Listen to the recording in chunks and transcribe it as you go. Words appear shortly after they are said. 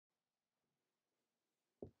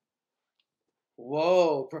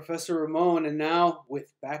Whoa, Professor Ramon, and now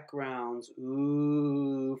with backgrounds.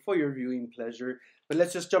 Ooh, for your viewing pleasure. But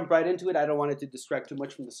let's just jump right into it. I don't want it to distract too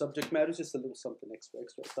much from the subject matter. It's just a little something extra.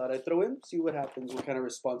 Thought I'd throw in, see what happens, what kind of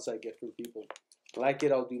response I get from people. If I like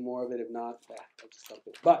it, I'll do more of it. If not, I'll just dump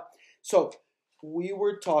it. But, so, we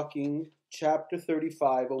were talking chapter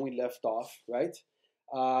 35 when we left off, right?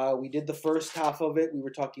 We did the first half of it. We were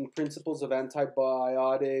talking principles of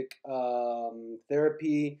antibiotic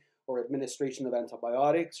therapy or administration of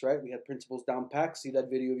antibiotics, right? We had principles down packed. See that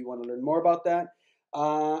video if you want to learn more about that.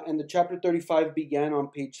 And the chapter 35 began on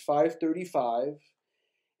page 535.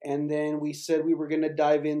 And then we said we were going to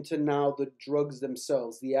dive into now the drugs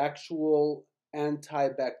themselves, the actual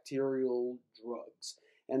antibacterial drugs.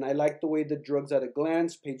 And I like the way the drugs at a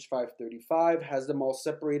glance, page 535, has them all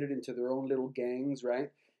separated into their own little gangs, right?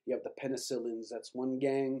 You have the penicillins, that's one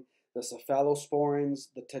gang, the cephalosporins,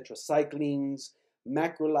 the tetracyclines,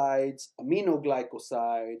 macrolides,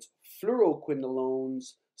 aminoglycosides,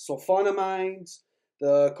 fluoroquinolones, sulfonamides,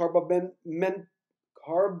 the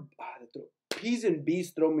P's and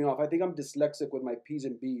B's throw me off. I think I'm dyslexic with my P's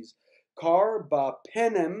and B's.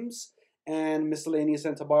 Carbapenems and miscellaneous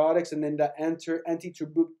antibiotics, and then the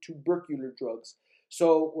anti-tubercular drugs.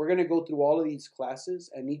 So we're going to go through all of these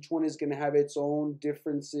classes, and each one is going to have its own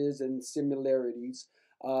differences and similarities.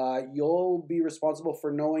 You'll be responsible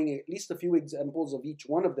for knowing at least a few examples of each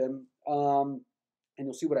one of them, and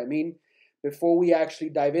you'll see what I mean. Before we actually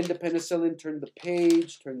dive into penicillin, turn the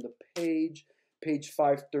page, page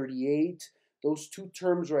 538. Those two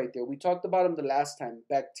terms right there, we talked about them the last time,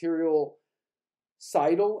 bactericidal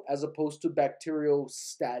as opposed to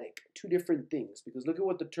bacteriostatic. Two different things, because look at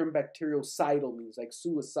what the term bactericidal means, like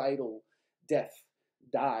suicidal, death,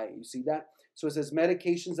 die. You see that? So it says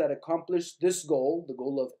medications that accomplish this goal, the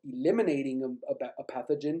goal of eliminating a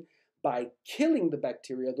pathogen by killing the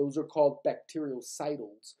bacteria, those are called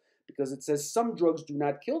bactericidals, because it says some drugs do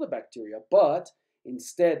not kill the bacteria, but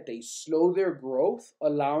instead they slow their growth,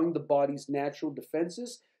 allowing the body's natural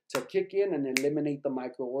defenses to kick in and eliminate the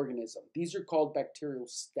microorganism. These are called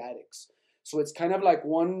bacteriostatics. So it's kind of like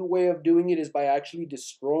one way of doing it is by actually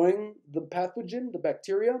destroying the pathogen, the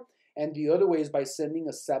bacteria, and the other way is by sending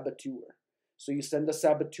a saboteur. So you send a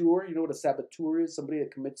saboteur, you know what a saboteur is? Somebody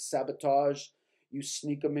that commits sabotage. You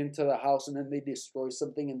sneak them into the house and then they destroy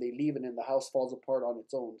something and they leave and then the house falls apart on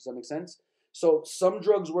its own. Does that make sense? So some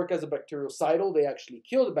drugs work as a bactericidal. They actually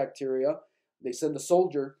kill the bacteria. They send a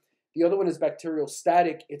soldier. The other one is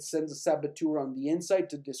bacteriostatic. It sends a saboteur on the inside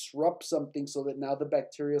to disrupt something so that now the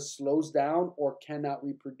bacteria slows down or cannot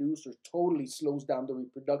reproduce or totally slows down the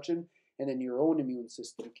reproduction, and then your own immune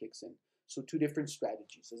system kicks in. So two different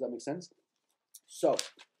strategies. Does that make sense? So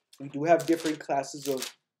we do have different classes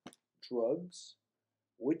of drugs.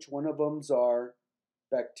 Which one of them are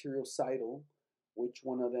bactericidal? Which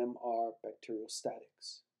one of them are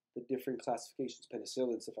bacteriostatics? The different classifications,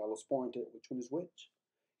 penicillin, cephalosporin, which one is which?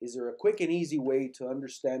 Is there a quick and easy way to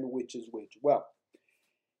understand which is which? Well,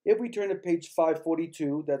 if we turn to page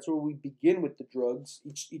 542, that's where we begin with the drugs,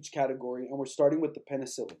 each category, and we're starting with the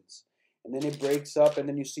penicillins. And then it breaks up, and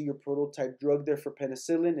then you see your prototype drug there for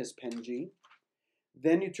penicillin is PenG.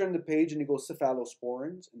 Then you turn the page and you go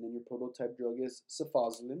cephalosporins, and then your prototype drug is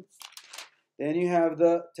cefazolin. Then you have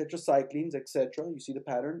the tetracyclines, etc. You see the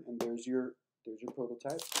pattern, and there's your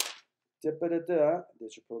prototype. There's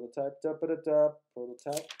your prototype.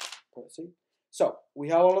 Prototype. See? So we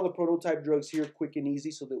have all of the prototype drugs here, quick and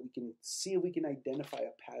easy, so that we can see if we can identify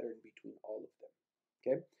a pattern between all of them.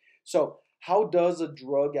 Okay. So how does a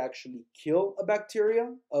drug actually kill a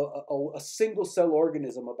bacteria, a single cell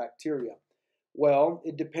organism, a bacteria? Well,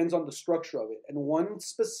 it depends on the structure of it. And one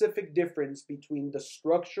specific difference between the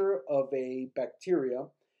structure of a bacteria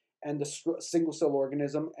and the single cell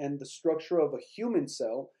organism and the structure of a human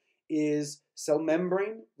cell is cell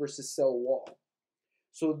membrane versus cell wall.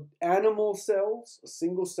 So animal cells, a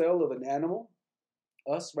single cell of an animal,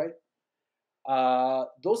 us, right?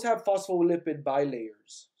 Those have phospholipid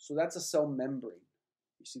bilayers. So that's a cell membrane.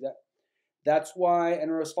 You see that? That's why, and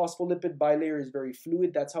a phospholipid bilayer is very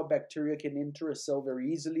fluid. That's how bacteria can enter a cell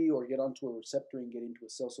very easily or get onto a receptor and get into a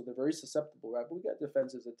cell. So they're very susceptible, right? But we got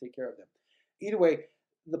defenses that take care of them. Either way,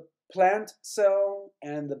 the plant cell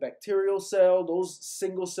and the bacterial cell, those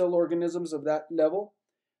single cell organisms of that level,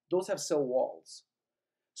 those have cell walls.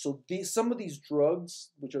 So some of these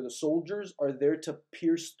drugs, which are the soldiers, are there to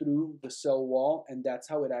pierce through the cell wall, and that's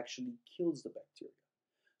how it actually kills the bacteria.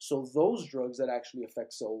 So those drugs that actually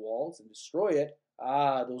affect cell walls and destroy it,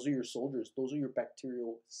 those are your soldiers. Those are your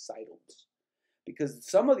bactericidals. Because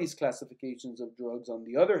some of these classifications of drugs, on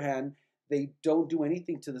the other hand, they don't do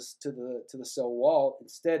anything to the cell wall.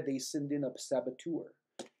 Instead, they send in a saboteur,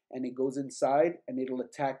 and it goes inside and it'll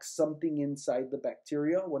attack something inside the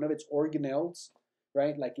bacteria, one of its organelles,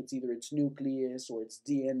 right? Like it's either its nucleus or its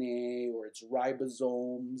DNA or its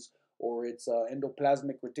ribosomes or its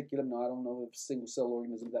endoplasmic reticulum. No, I don't know if single cell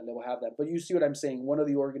organisms that level have that, but you see what I'm saying. One of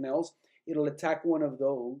the organelles, it'll attack one of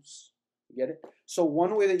those. You get it? So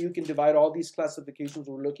one way that you can divide all these classifications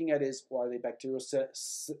we're looking at is, are they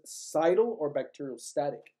bactericidal or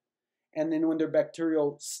bacteriostatic? And then when they're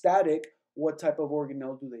bacteriostatic, what type of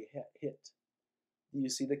organelle do they hit? Do you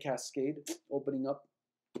see the cascade opening up?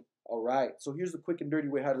 All right, so here's the quick and dirty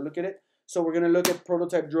way how to look at it. So we're going to look at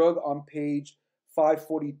prototype drug on page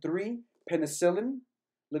 543, penicillin.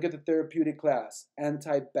 Look at the therapeutic class,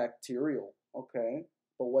 antibacterial. Okay,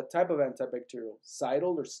 but what type of antibacterial?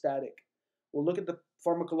 Cidal or static? We'll look at the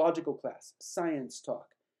pharmacological class, science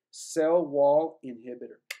talk, cell wall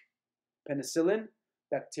inhibitor. Penicillin,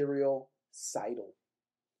 bactericidal.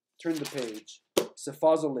 Turn the page.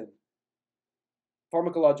 Cefazolin,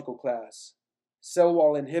 pharmacological class, cell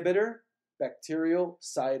wall inhibitor,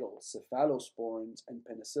 bactericidal. Cephalosporins and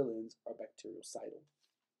penicillins are bactericidal.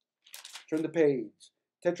 Turn the page.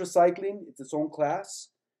 Tetracycline, it's its own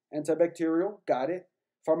class. Antibacterial, got it.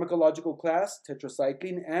 Pharmacological class,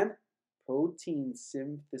 tetracycline, and protein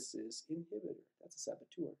synthesis inhibitor. That's a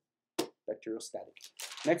saboteur. Bacteriostatic.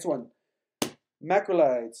 Next one.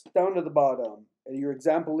 Macrolides, down to the bottom. Your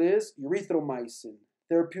example is erythromycin.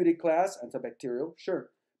 Therapeutic class, antibacterial,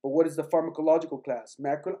 sure. But what is the pharmacological class?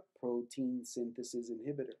 Protein synthesis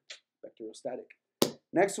inhibitor, bacteriostatic.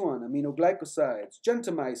 Next one, aminoglycosides,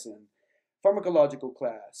 gentamicin. Pharmacological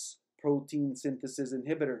class, protein synthesis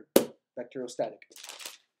inhibitor, bacteriostatic.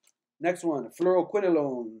 Next one,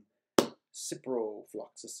 fluoroquinolone,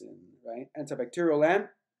 ciprofloxacin, right? Antibacterial and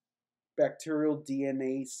bacterial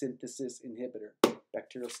DNA synthesis inhibitor,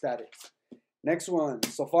 bacteriostatic. Next one,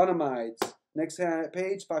 sulfonamides. Next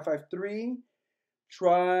page, 553.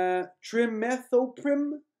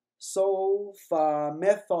 Trimethoprim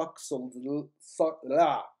sulfamethoxyl.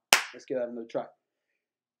 Let's get that another try.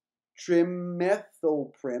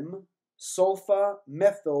 Trimethoprim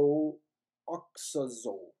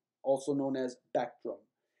sulfamethoxazole, also known as Bactrim.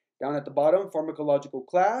 Down at the bottom, pharmacological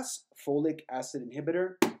class, folic acid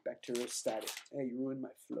inhibitor, bacteriostatic. Hey, you ruined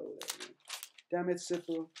my flow there, man. Damn it,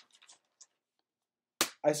 Cipro.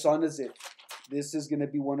 Isoniazid. This is going to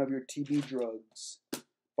be one of your TB drugs.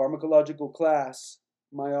 Pharmacological class,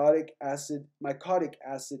 mycotic acid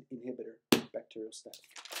inhibitor, bacteriostatic.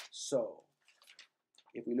 So,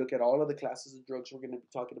 if we look at all of the classes of drugs we're going to be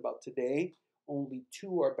talking about today, only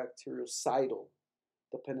two are bactericidal,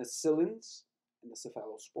 the penicillins and the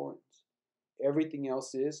cephalosporins. Everything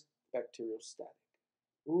else is bacteriostatic.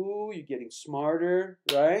 Ooh, you're getting smarter,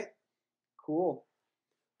 right? Cool.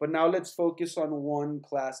 But now let's focus on one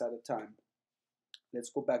class at a time. Let's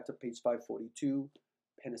go back to page 542,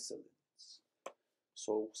 penicillins.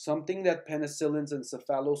 So something that penicillins and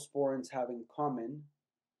cephalosporins have in common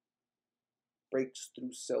breaks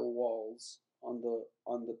through cell walls on the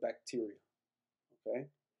bacteria. Okay?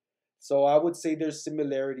 So I would say there's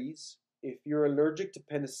similarities. If you're allergic to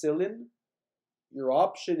penicillin, your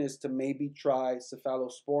option is to maybe try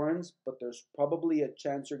cephalosporins, but there's probably a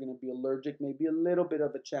chance you're going to be allergic, maybe a little bit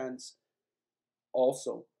of a chance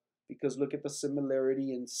also, because look at the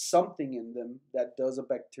similarity in something in them that does a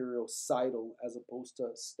bactericidal as opposed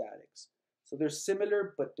to statics. So they're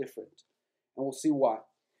similar but different, and we'll see why.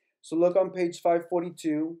 So look on page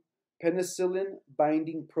 542, penicillin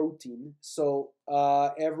binding protein. So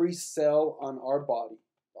every cell on our body,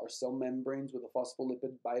 our cell membranes with a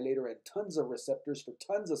phospholipid bilayer and tons of receptors for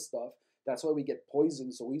tons of stuff. That's why we get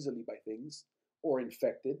poisoned so easily by things or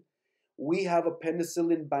infected. We have a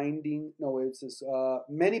penicillin binding,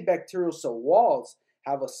 many bacterial cell walls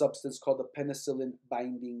have a substance called the penicillin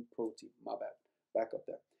binding protein. My bad. Back up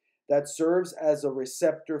there. That serves as a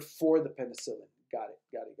receptor for the penicillin. Got it.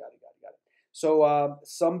 So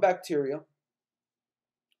some bacteria,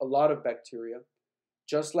 a lot of bacteria,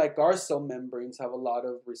 just like our cell membranes have a lot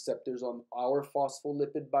of receptors on our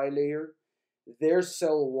phospholipid bilayer, their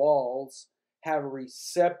cell walls have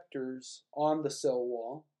receptors on the cell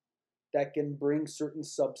wall that can bring certain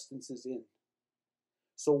substances in.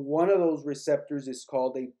 So one of those receptors is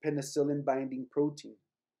called a penicillin binding protein.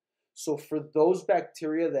 So for those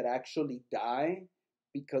bacteria that actually die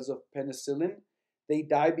because of penicillin, they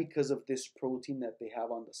die because of this protein that they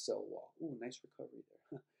have on the cell wall. Ooh, nice recovery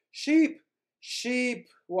there. Sheep,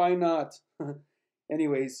 why not?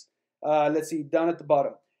 Anyways, let's see, down at the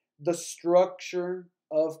bottom. The structure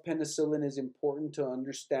of penicillin is important to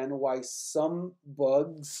understand why some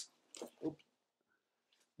bugs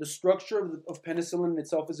The structure of penicillin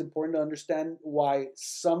itself is important to understand why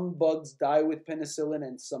some bugs die with penicillin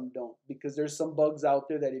and some don't. Because there's some bugs out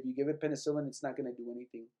there that if you give it penicillin, it's not going to do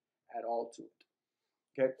anything at all to it.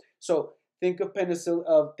 Okay, so think of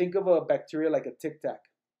penicillin. Think of a bacteria like a tic tac.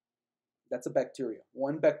 That's a bacteria.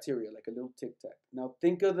 One bacteria, like a little tic tac. Now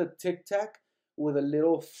think of the tic tac with a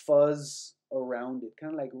little fuzz around it,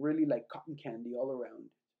 kind of like really like cotton candy all around.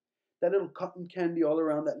 That little cotton candy all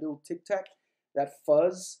around that little tic tac, that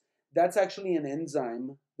fuzz, that's actually an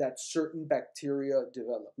enzyme that certain bacteria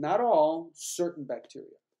develop. Not all, certain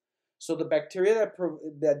bacteria. So the bacteria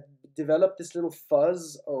that develop this little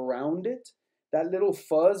fuzz around it, that little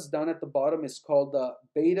fuzz down at the bottom is called the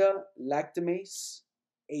beta lactamase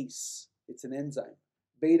ACE. It's an enzyme.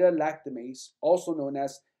 Beta lactamase, also known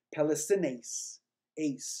as pelicinase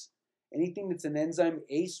ACE. Anything that's an enzyme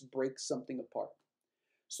ACE breaks something apart.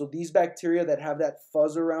 So these bacteria that have that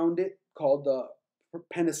fuzz around it, called the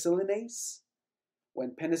penicillinase,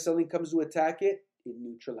 when penicillin comes to attack it, it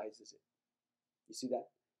neutralizes it. You see that?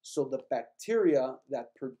 So the bacteria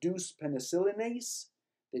that produce penicillinase,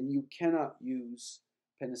 then you cannot use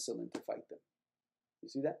penicillin to fight them. You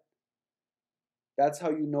see that? That's how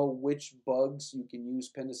you know which bugs you can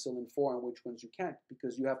use penicillin for and which ones you can't,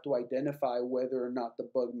 because you have to identify whether or not the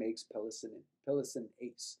bug makes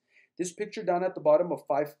pelicinase. This picture down at the bottom of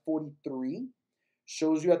 543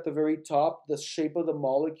 shows you at the very top the shape of the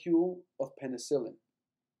molecule of penicillin.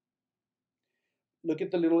 Look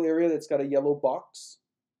at the little area that's got a yellow box.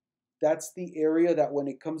 That's the area that when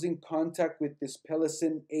it comes in contact with this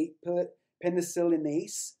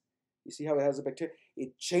penicillinase, you see how it has a bacteria?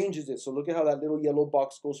 It changes it. So look at how that little yellow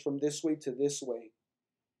box goes from this way to this way.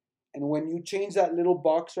 And when you change that little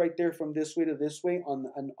box right there from this way to this way on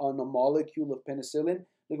a molecule of penicillin,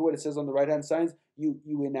 look at what it says on the right-hand side. You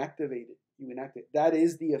inactivate it. You inactivate. That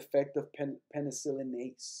is the effect of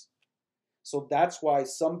penicillinase. So that's why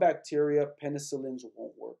some bacteria, penicillins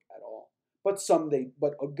won't work at all. But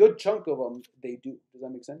a good chunk of them, they do. Does that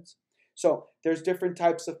make sense? So there's different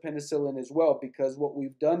types of penicillin as well, because what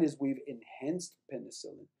we've done is we've enhanced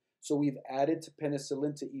penicillin. So we've added to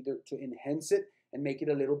penicillin to enhance it and make it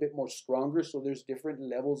a little bit more stronger. So there's different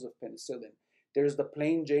levels of penicillin. There's the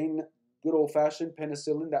plain Jane, good old-fashioned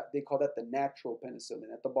penicillin, that they call that the natural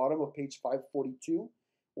penicillin. At the bottom of page 542,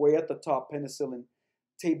 way at the top, penicillin,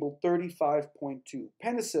 table 35.2,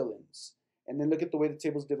 penicillins. And then look at the way the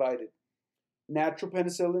table's divided. Natural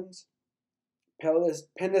penicillins,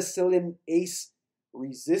 penicillin ACE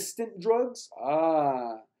resistant drugs.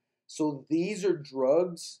 So these are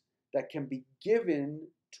drugs that can be given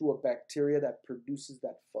to a bacteria that produces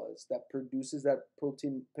that fuzz, that produces that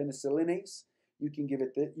protein penicillinase. You can give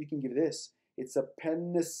this. It's a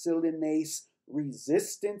penicillinase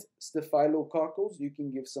resistant staphylococcus. You can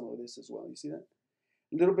give some of this as well. You see that?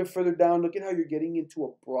 A little bit further down, look at how you're getting into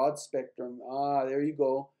a broad spectrum. There you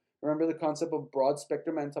go. Remember the concept of broad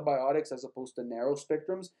spectrum antibiotics as opposed to narrow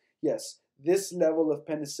spectrums? Yes, this level of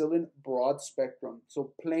penicillin, broad spectrum.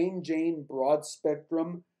 So plain Jane broad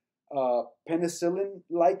spectrum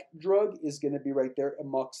penicillin-like drug is going to be right there,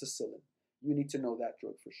 amoxicillin. You need to know that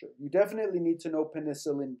drug for sure. You definitely need to know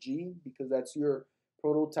penicillin G, because that's your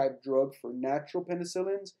prototype drug for natural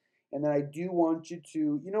penicillins. And then I do want you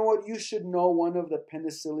to, you know what, you should know one of the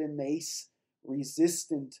penicillinase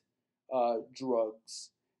resistant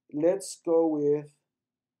drugs. Let's go with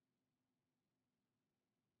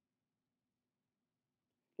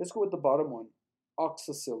the bottom one,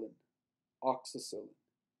 oxacillin. Oxacillin.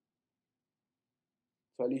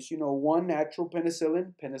 So at least you know one natural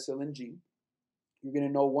penicillin, penicillin G. You're going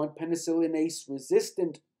to know one penicillinase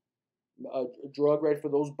resistant drug, right, for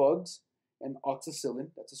those bugs, and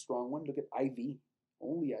oxacillin. That's a strong one. Look at IV,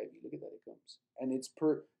 only IV. Look at that, it comes, and it's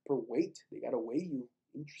per weight. They got to weigh you.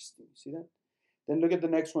 Interesting. You see that? Then look at the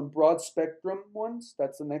next one, broad spectrum ones.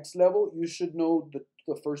 That's the next level. You should know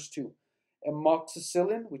the first two.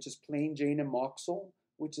 Amoxicillin, which is plain Jane amoxil,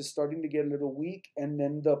 which is starting to get a little weak. And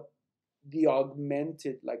then the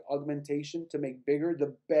augmented, like augmentation to make bigger,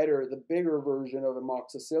 the bigger version of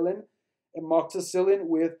amoxicillin. Amoxicillin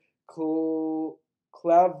with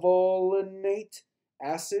clavulinate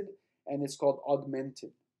acid, and it's called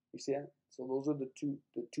augmented. You see that? So those are the two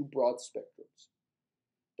broad spectrums.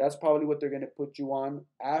 That's probably what they're going to put you on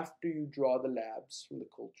after you draw the labs from the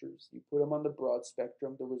cultures. You put them on the broad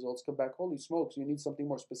spectrum, the results come back. Holy smokes, you need something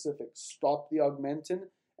more specific. Stop the augmentin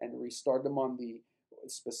and restart them on the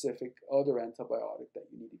specific other antibiotic that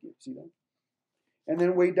you need to give. See that? And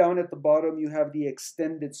then way down at the bottom, you have the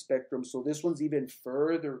extended spectrum. So this one's even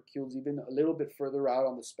further, kills even a little bit further out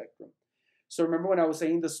on the spectrum. So remember when I was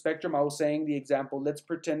saying the spectrum, I was saying the example. Let's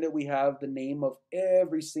pretend that we have the name of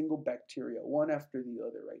every single bacteria, one after the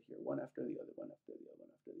other right here, one after the other, one after the other, one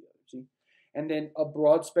after the other. See? And then a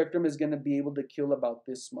broad spectrum is going to be able to kill about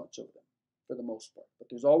this much of them for the most part. But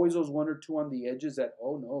there's always those one or two on the edges that,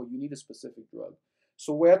 oh no, you need a specific drug.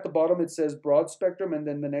 So way at the bottom it says broad spectrum, and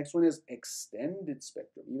then the next one is extended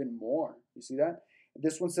spectrum, even more. You see that?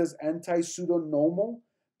 This one says anti-pseudonomal,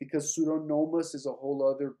 because pseudomonas is a whole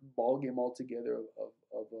other ballgame altogether of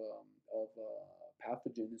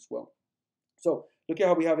pathogen as well. So look at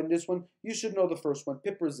how we have in this one. You should know the first one,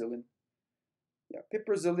 piperazillin. Yeah,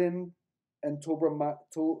 piperazillin and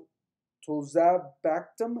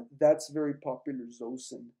tozobactam, that's very popular,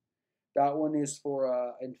 Zosyn. That one is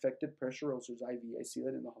for infected pressure ulcers, IV. I see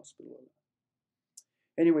that in the hospital.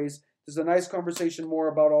 Anyways, there's a nice conversation more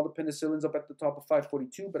about all the penicillins up at the top of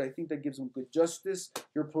 542, but I think that gives them good justice.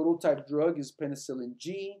 Your prototype drug is penicillin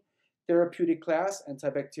G. Therapeutic class,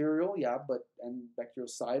 antibacterial, yeah, and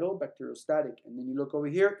bactericidal, bacteriostatic. And then you look over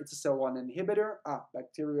here, it's a cell one inhibitor,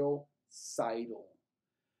 bactericidal.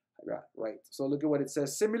 Right. So look at what it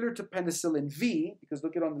says. Similar to penicillin V, because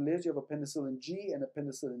look at on the list, you have a penicillin G and a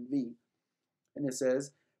penicillin V. And it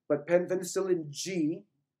says, but penicillin G,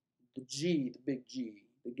 the big G,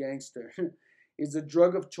 the gangster, is a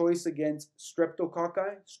drug of choice against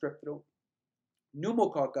streptococci,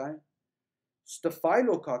 pneumococci,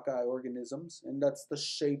 staphylococci organisms, and that's the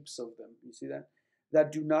shapes of them. You see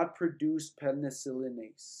that do not produce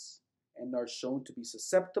penicillinase and are shown to be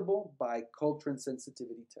susceptible by culture and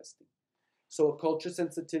sensitivity testing. So a culture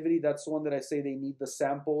sensitivity, that's the one that I say they need the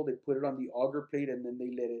sample, they put it on the agar plate, and then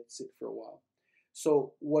they let it sit for a while.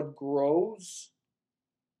 So what grows,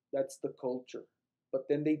 that's the culture. But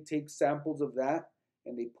then they take samples of that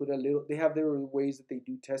and they put they have their ways that they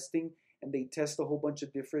do testing, and they test a whole bunch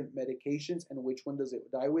of different medications and which one does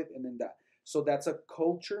it die with, and then that. So that's a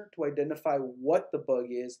culture to identify what the bug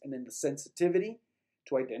is, and then the sensitivity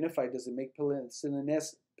to identify, does it make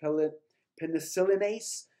penicillinase,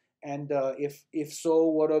 and if so,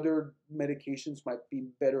 what other medications might be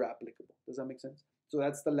better applicable. Does that make sense? So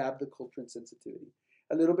that's the lab, the culture, and sensitivity.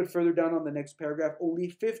 A little bit further down on the next paragraph, only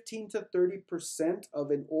 15 to 30% of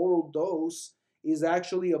an oral dose is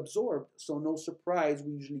actually absorbed. So no surprise,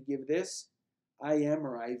 we usually give this IM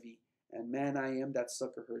or IV. And man, IM, that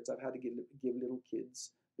sucker hurts. I've had to give little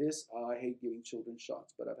kids this. I hate giving children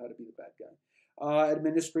shots, but I've had to be the bad guy.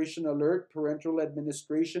 Administration alert, parenteral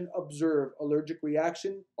administration, observe, allergic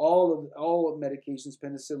reaction, all of medications,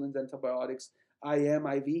 penicillins, antibiotics, IM,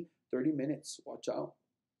 IV, 30 minutes. Watch out.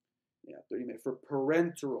 Yeah, 30 minutes for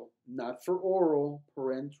parenteral, not for oral,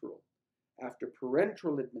 parenteral. After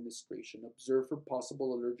parenteral administration, observe for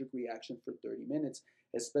possible allergic reaction for 30 minutes,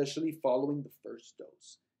 especially following the first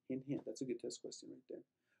dose. Hint, hint. That's a good test question right there.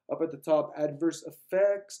 Up at the top, adverse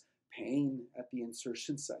effects, pain at the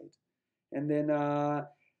insertion site. And then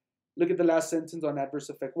look at the last sentence on adverse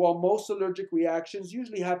effect. While most allergic reactions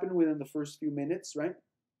usually happen within the first few minutes, right?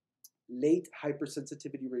 Late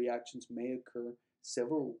hypersensitivity reactions may occur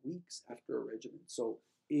several weeks after a regimen. So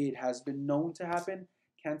it has been known to happen.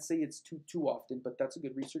 Can't say it's too often, but that's a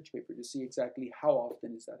good research paper to see exactly how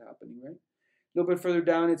often is that happening, right? A little bit further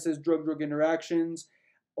down, it says drug-drug interactions.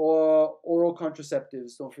 Oral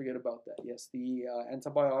contraceptives, don't forget about that. Yes, the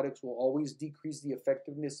antibiotics will always decrease the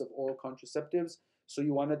effectiveness of oral contraceptives. So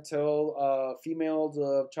you want to tell females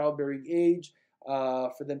of childbearing age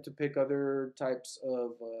for them to pick other types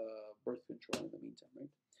of birth control in the meantime, right?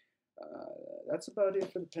 That's about it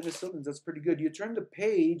for the penicillins. That's pretty good. You turn the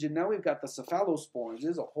page, and now we've got the cephalosporins.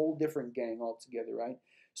 This is a whole different gang altogether, right?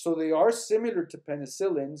 So they are similar to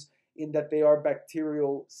penicillins in that they are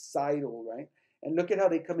bactericidal, right? And look at how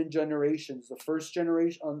they come in generations. The first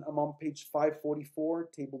generation, I'm on page 544,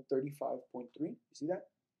 table 35.3. You see that?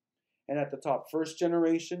 And at the top, first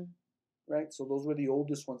generation, right? So those were the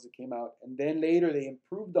oldest ones that came out. And then later they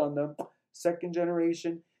improved on them. Second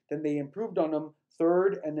generation, then they improved on them.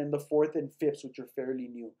 Third, and then the fourth and fifth, which are fairly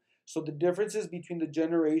new. So the differences between the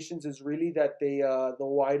generations is really that the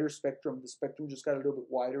wider spectrum, the spectrum just got a little bit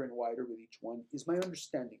wider and wider with each one, is my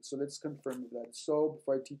understanding. So let's confirm that. So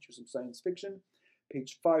before I teach you some science fiction,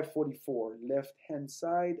 page 544, left-hand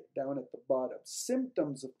side, down at the bottom,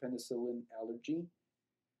 symptoms of penicillin allergy.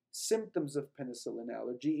 Symptoms of penicillin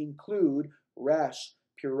allergy include rash,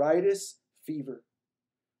 pruritus, fever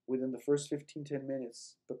within the first 10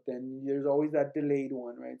 minutes. But then there's always that delayed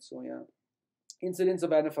one, right? So yeah. Incidence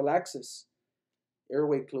of anaphylaxis,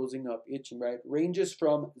 airway closing up, itching, right? Ranges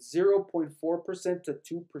from 0.4% to 2%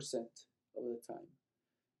 of the time.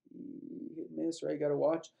 Hit miss, right? You got to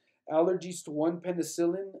watch. Allergies to one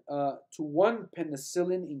penicillin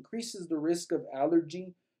increases the risk of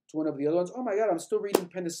allergy to one of the other ones. Oh my God, I'm still reading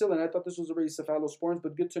penicillin. I thought this was already cephalosporins,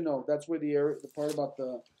 but good to know. That's where the part about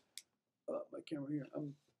my camera here.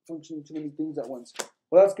 I'm functioning too many things at once.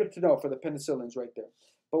 Well, that's good to know for the penicillins right there.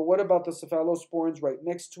 But what about the cephalosporins right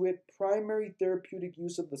next to it? Primary therapeutic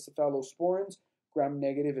use of the cephalosporins,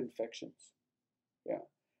 gram-negative infections. Yeah.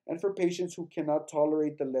 And for patients who cannot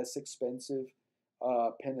tolerate the less expensive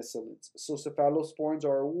penicillins. So cephalosporins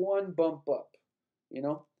are one bump up, you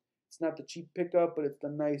know? It's not the cheap pickup, but it's the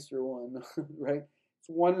nicer one, right? It's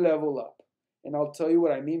one level up. And I'll tell you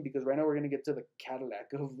what I mean because right now we're going to get to the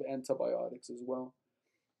Cadillac of antibiotics as well.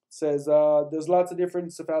 It says there's lots of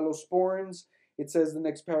different cephalosporins. It says the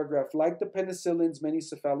next paragraph, like the penicillins, many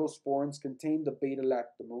cephalosporins contain the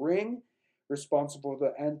beta-lactam ring, responsible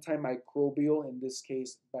for the antimicrobial, in this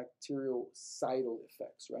case, bactericidal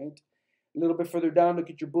effects, right? A little bit further down, look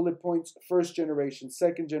at your bullet points. First generation,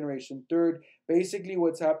 second generation, third. Basically,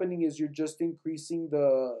 what's happening is you're just increasing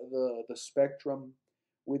the spectrum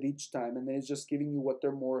with each time, and then it's just giving you what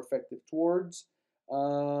they're more effective towards.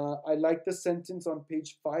 I like the sentence on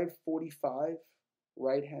page 545,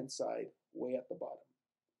 right-hand side, way at the bottom.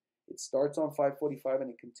 It starts on 545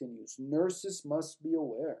 and it continues. Nurses must be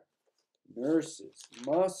aware. Nurses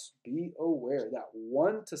must be aware that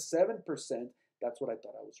 1 to 7%, that's what I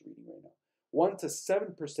thought I was reading right now, 1 to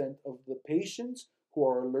 7% of the patients who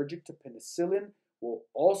are allergic to penicillin will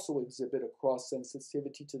also exhibit a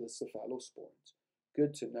cross-sensitivity to the cephalosporins.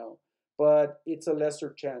 Good to know. But it's a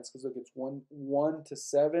lesser chance because look, it's 1 to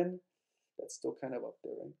 7. That's still kind of up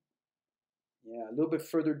there, right? Yeah, a little bit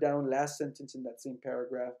further down, last sentence in that same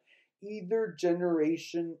paragraph.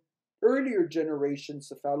 Earlier generation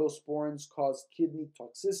cephalosporins cause kidney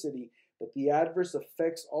toxicity, but the adverse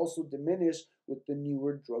effects also diminish with the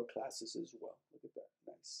newer drug classes as well. Look at that,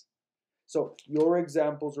 nice. So your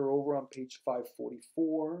examples are over on page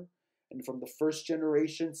 544, and from the first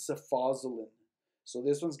generation, cefazolin. So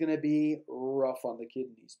this one's going to be rough on the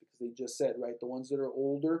kidneys because they just said, right, the ones that are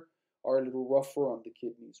older are a little rougher on the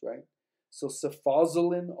kidneys, right? So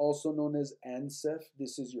cefazolin, also known as Ancef,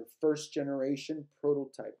 this is your first generation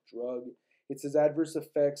prototype drug. It says adverse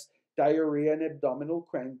effects, diarrhea and abdominal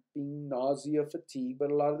cramping, nausea, fatigue,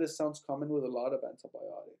 but a lot of this sounds common with a lot of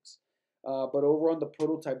antibiotics. But over on the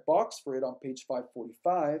prototype box for it on page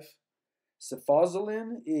 545,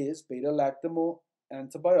 cefazolin is beta-lactam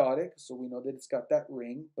antibiotic, so we know that it's got that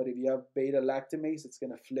ring, but if you have beta-lactamase, it's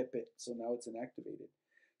going to flip it, so now it's inactivated.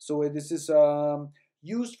 So this is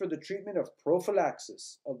used for the treatment of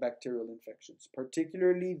prophylaxis of bacterial infections,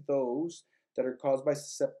 particularly those that are caused by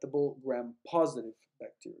susceptible gram-positive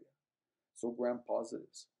bacteria. So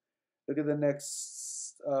gram-positives. Look at the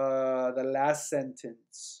next, the last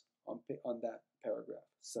sentence on that paragraph.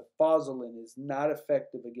 Cefazolin is not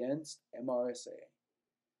effective against MRSA.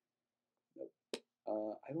 Nope.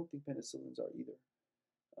 I don't think penicillins are either.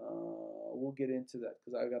 We'll get into that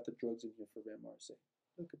because I got the drugs in here for MRSA.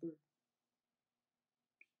 Look at bird.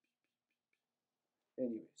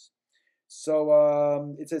 Anyways,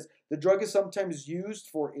 so it says the drug is sometimes used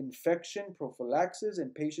for infection prophylaxis in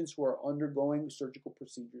patients who are undergoing surgical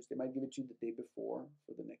procedures. They might give it to you the day before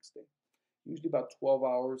for the next day, usually about 12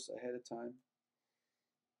 hours ahead of time.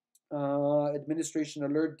 Administration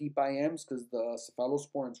alert, deep IMs, because the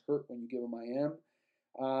cephalosporins hurt when you give them IM.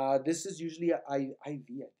 This is usually an IV, I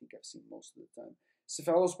think I've seen most of the time.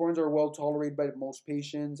 Cephalosporins are well tolerated by most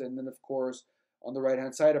patients, and then of course, on the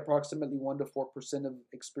right-hand side, approximately 1 to 4% of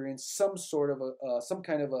experience some sort of some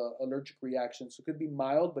kind of a allergic reaction. So it could be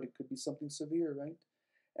mild, but it could be something severe, right?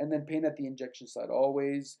 And then pain at the injection site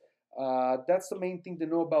always. That's the main thing to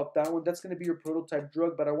know about that one. That's going to be your prototype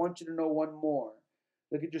drug, but I want you to know one more.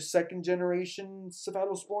 Look at your second generation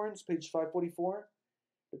cephalosporins, page 544.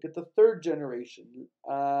 Look at the third generation.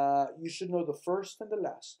 You should know the first and the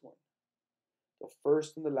last one. The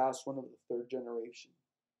first and the last one of the third generation.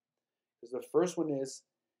 Because the first one is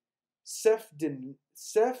cefdinir.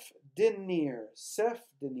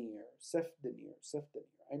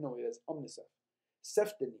 I know it as Omnicef.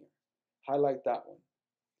 Cefdinir. Highlight that one.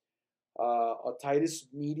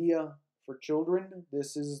 Otitis media for children.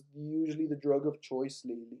 This is usually the drug of choice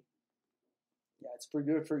lately. Yeah, it's pretty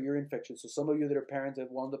good for ear infection. So some of you that are parents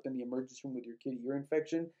have wound up in the emergency room with your kid ear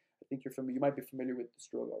infection. I think you might be familiar with this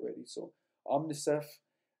drug already. So Omnicef.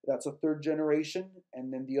 That's a third generation,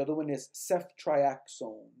 and then the other one is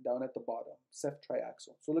ceftriaxone down at the bottom.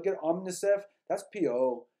 Ceftriaxone. So look at Omnicef. That's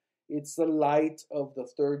PO. It's the light of the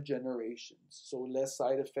third generations. So less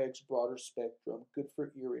side effects, broader spectrum, good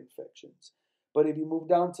for ear infections. But if you move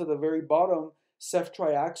down to the very bottom,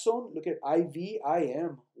 Ceftriaxone, look at IV,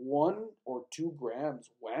 IM, 1 or 2 grams.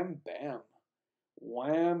 Wham, bam.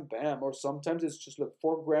 Wham, bam. Or sometimes it's just look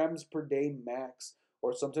 4 grams per day max.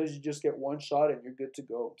 Or sometimes you just get one shot and you're good to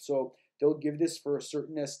go. So they'll give this for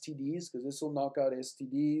certain STDs because this will knock out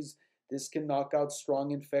STDs. This can knock out strong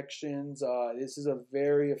infections. This is a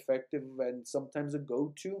very effective and sometimes a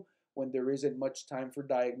go-to when there isn't much time for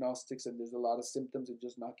diagnostics and there's a lot of symptoms and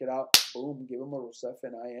just knock it out. Boom, give them a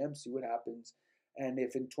Rocephin IM, see what happens. And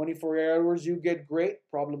if in 24 hours you get great,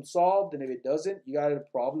 problem solved. And if it doesn't, you got a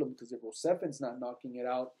problem because if Rocephin's not knocking it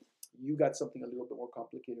out, you got something a little bit more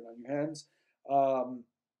complicated on your hands.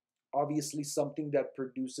 Obviously, something that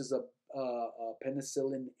produces a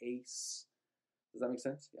penicillin ACE. Does that make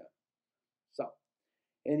sense? Yeah. So,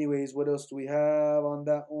 anyways, what else do we have on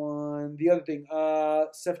that one? The other thing,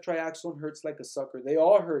 ceftriaxone hurts like a sucker. They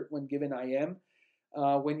all hurt when given IM.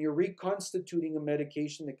 When you're reconstituting a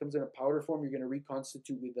medication that comes in a powder form, you're going to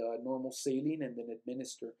reconstitute with normal saline and then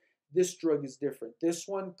administer. This drug is different. This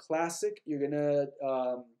one, classic, you're going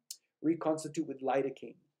to reconstitute with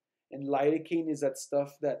lidocaine. And lidocaine is that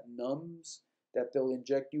stuff that numbs, that they'll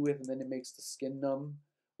inject you with, and then it makes the skin numb.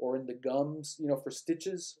 Or in the gums, you know, for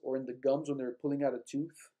stitches, or in the gums when they're pulling out a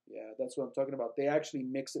tooth. Yeah, that's what I'm talking about. They actually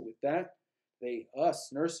mix it with that.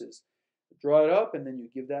 Us, nurses, draw it up, and then you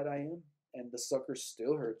give that IM. And the sucker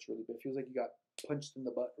still hurts really bad. It feels like you got punched in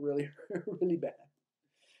the butt really, really bad.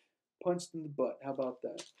 Punched in the butt. How about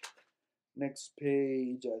that? Next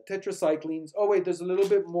page. Tetracyclines. Oh, wait, there's a little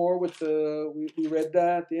bit more with the... We read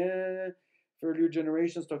that. Yeah. For earlier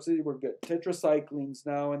generations, toxicity, we're good. Tetracyclines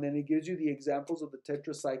now, and then it gives you the examples of the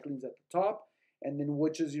tetracyclines at the top, and then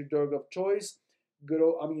which is your drug of choice.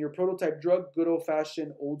 Your prototype drug, good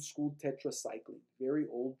old-fashioned, old-school tetracycline. Very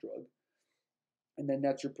old drug. And then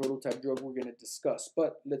that's your prototype drug we're going to discuss.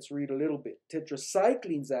 But let's read a little bit.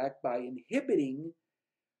 Tetracyclines act by inhibiting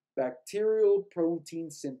bacterial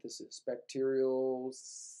protein synthesis. Bacterial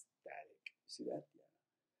static. See that? Yeah.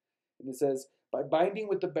 And it says, by binding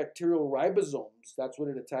with the bacterial ribosomes, that's what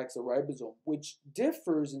it attacks, the ribosome, which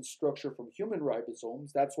differs in structure from human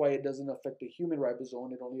ribosomes. That's why it doesn't affect the human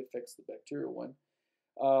ribosome. It only affects the bacterial one.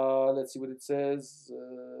 Let's see what it says.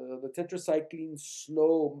 The tetracyclines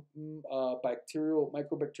slow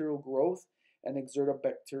microbacterial growth and exert a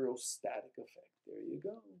bacterial static effect. There you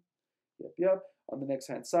go. Yep. On the next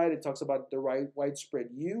hand side, it talks about the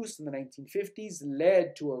widespread use in the 1950s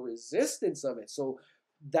led to a resistance of it. So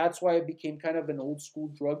that's why it became kind of an old school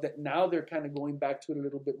drug that now they're kind of going back to it a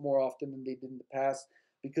little bit more often than they did in the past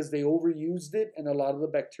because they overused it and a lot of the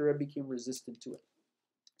bacteria became resistant to it.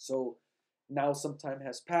 So now some time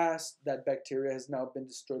has passed. That bacteria has now been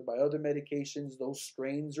destroyed by other medications. Those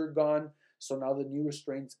strains are gone. So now the newer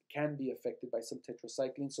strains can be affected by some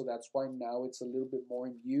tetracycline. So that's why now it's a little bit more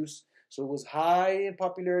in use. So it was high in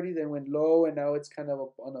popularity, then went low, and now it's kind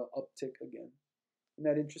of on an uptick again. Isn't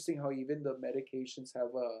that interesting how even the medications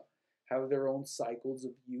have their own cycles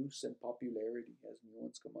of use and popularity as new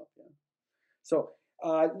ones come up? Yeah. So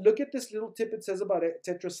look at this little tip it says about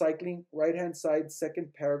tetracycline, right-hand side,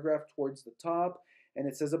 second paragraph towards the top. And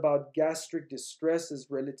it says about gastric distress is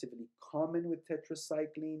relatively common with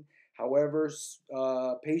tetracycline. However,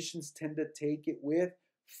 patients tend to take it with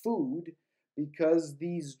food because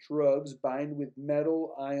these drugs bind with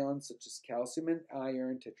metal ions such as calcium and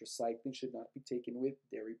iron. Tetracycline should not be taken with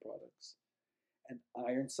dairy products and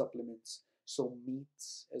iron supplements. So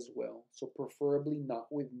meats as well. So preferably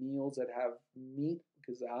not with meals that have meat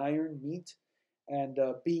because meat, and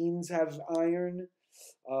beans have iron.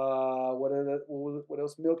 What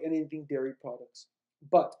else? Milk, anything dairy products.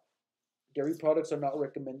 But dairy products are not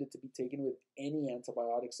recommended to be taken with any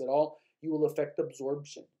antibiotics at all. You will affect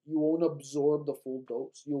absorption. You won't absorb the full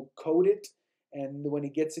dose. You'll coat it, and when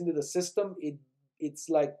it gets into the system, it's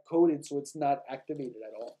like coated, so it's not activated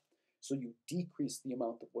at all. So you decrease the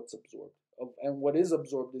amount of what's absorbed. And what is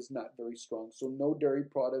absorbed is not very strong. So no dairy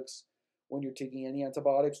products when you're taking any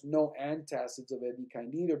antibiotics. No antacids of any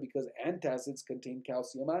kind either, because antacids contain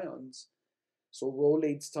calcium ions. So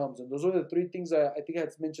Rolaids, Tums. And those are the three things I think I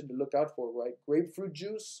had mentioned to look out for, right? Grapefruit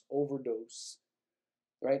juice, overdose.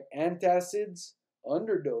 Right? Antacids,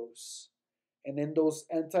 underdose. And then those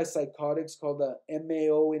antipsychotics called the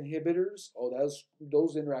MAO inhibitors. Oh,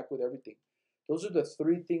 those interact with everything. Those are the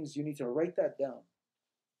three things you need to write that down.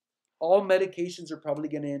 All medications are probably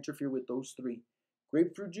going to interfere with those three.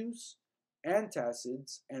 Grapefruit juice,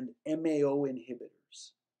 antacids, and MAO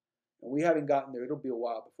inhibitors. And we haven't gotten there. It'll be a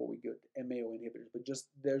while before we get to MAO inhibitors. But just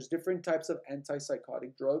there's different types of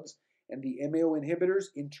antipsychotic drugs, and the MAO inhibitors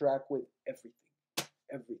interact with everything.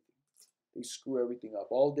 Everything. They screw everything up.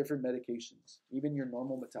 All different medications, even your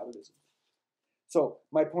normal metabolism. So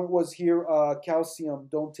my point was here, calcium,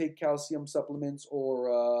 don't take calcium supplements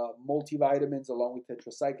or multivitamins along with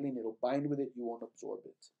tetracycline. It'll bind with it, you won't absorb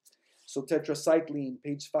it. So tetracycline,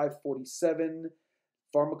 page 547,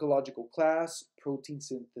 pharmacological class, protein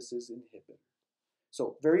synthesis inhibitor.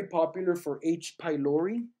 So very popular for H.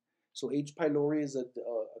 pylori. So H. pylori is a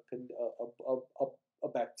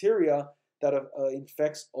bacteria that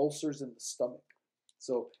infects ulcers in the stomach.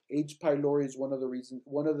 So H. pylori is one of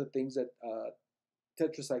the things that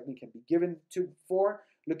tetracycline can be given to for.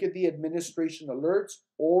 Look at the administration alerts,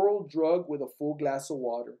 oral drug with a full glass of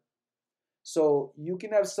water. So you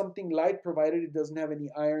can have something light provided it doesn't have any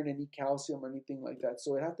iron, any calcium, or anything like that.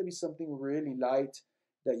 So it has to be something really light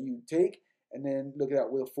that you take, and then look at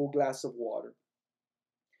that with a full glass of water.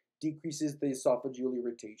 Decreases the esophageal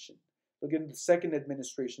irritation. Look at the second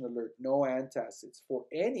administration alert, no antacids for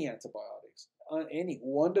any antibiotics, any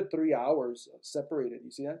 1 to 3 hours separated.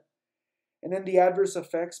 You see that? And then the adverse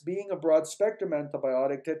effects, being a broad spectrum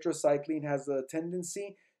antibiotic, tetracycline has a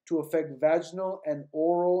tendency to affect vaginal and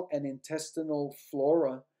oral and intestinal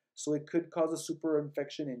flora. So it could cause a super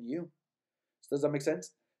infection in you. Does that make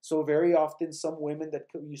sense? So very often some women that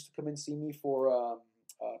used to come and see me for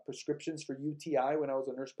prescriptions for UTI when I was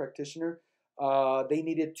a nurse practitioner, they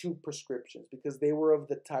needed 2 prescriptions because they were of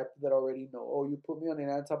the type that already know, oh, you put me on an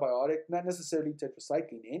antibiotic, not necessarily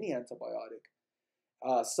tetracycline, any antibiotic.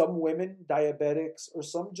 Some women, diabetics, or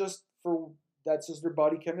some just for, that's just their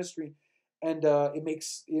body chemistry. And it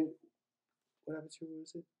makes it, what happens here? What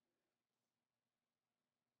is it?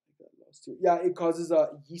 I got lost here. Yeah, it causes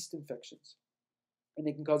yeast infections. And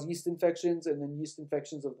it can cause yeast infections and then yeast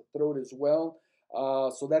infections of the throat as well.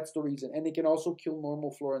 So that's the reason. And it can also kill normal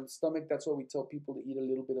flora in the stomach. That's why we tell people to eat a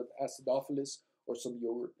little bit of acidophilus or some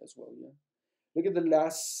yogurt as well. Yeah. Look at the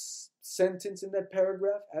last sentence in that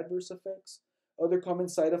paragraph, adverse effects. Other common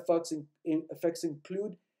side effects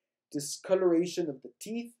include discoloration of the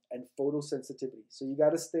teeth and photosensitivity. So you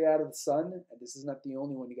got to stay out of the sun, and this is not the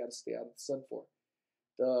only one you got to stay out of the sun for.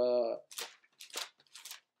 The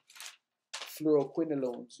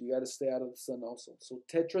fluoroquinolones, you got to stay out of the sun also. So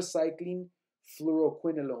tetracycline,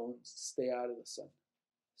 fluoroquinolones, stay out of the sun.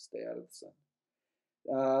 Stay out of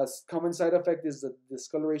the sun. Common side effect is the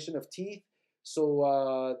discoloration of teeth.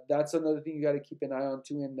 So that's another thing you got to keep an eye on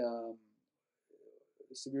too. In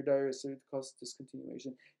severe diarrhea, severe cause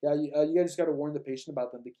discontinuation. Yeah, you guys just got to warn the patient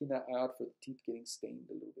about them. They keep an eye out for the teeth getting stained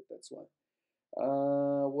a little bit. That's why.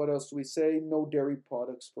 What else do we say? No dairy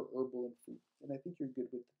products for herbal and food. And I think you're good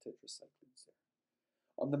with the tetracyclines there.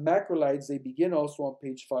 On the macrolides, they begin also on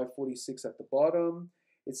page 546 at the bottom.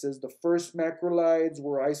 It says the first macrolides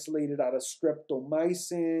were isolated out of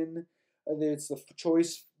streptomycin. It's the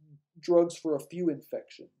choice drugs for a few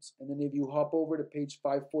infections. And then if you hop over to page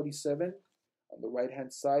 547, on the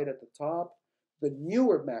right-hand side at the top, the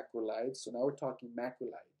newer macrolides. So now we're talking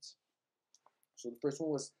macrolides. So the first one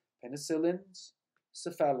was penicillins,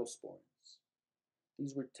 cephalosporins.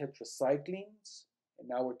 These were tetracyclines, and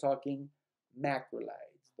now we're talking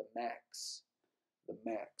macrolides, the MACs. The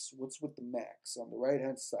MACs. What's with the MACs? On the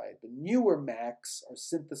right-hand side, the newer MACs are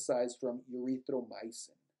synthesized from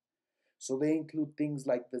erythromycin. So they include things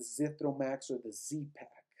like the Zithromax or the Z-Pack.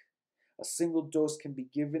 A single dose can be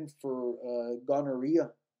given for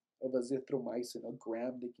gonorrhea of azithromycin, a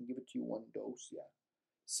gram. They can give it to you 1 dose, yeah.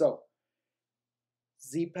 So,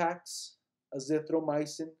 Z-Packs,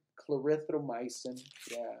 azithromycin, clarithromycin,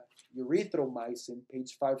 yeah, erythromycin,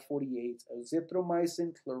 page 548,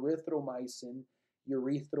 azithromycin, clarithromycin,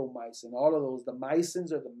 erythromycin, all of those. The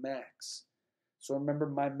mycins are the MACs. So remember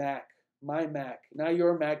my MAC, not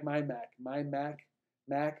your MAC, my MAC,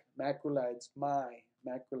 macrolides,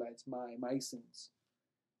 macrolides, mycins,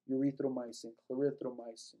 erythromycin,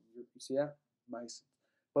 clarithromycin. You see that? Mycin.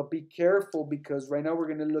 But be careful because right now we're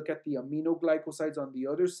going to look at the aminoglycosides on the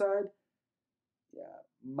other side. Yeah,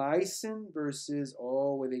 mycin versus,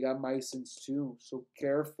 oh, they got mycins too. So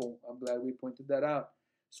careful. I'm glad we pointed that out.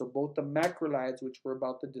 So both the macrolides, which we're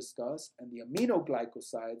about to discuss, and the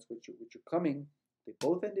aminoglycosides, which are coming, they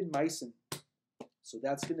both end in mycin. So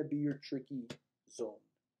that's going to be your tricky zone.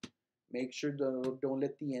 Make sure don't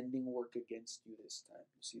let the ending work against you this time.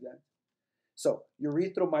 You see that? So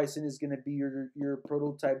erythromycin is going to be your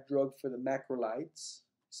prototype drug for the macrolides.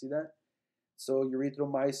 See that? So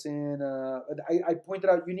erythromycin, I pointed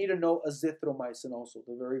out you need to know azithromycin also,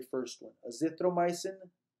 the very first one.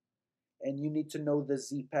 Azithromycin, and you need to know the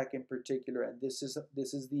Z-Pack in particular, and this is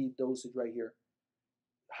the dosage right here.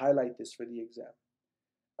 Highlight this for the exam.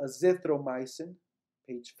 Azithromycin,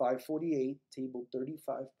 page 548, table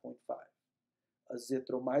 35.5.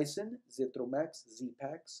 Azithromycin, Zithromax,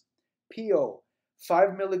 Z-Packs. PO,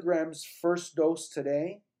 5 milligrams first dose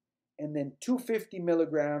today, and then 250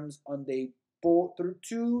 milligrams on day 4 through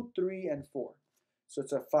 2, 3, and 4. So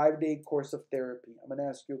it's a 5-day course of therapy. I'm going to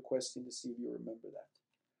ask you a question to see if you remember that,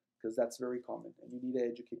 because that's very common and you need to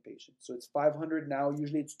educate patients. So it's 500 now.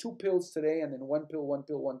 Usually it's 2 pills today and then 1 pill, 1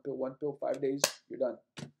 pill, 1 pill, 1 pill, 5 days, you're done.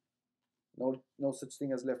 No such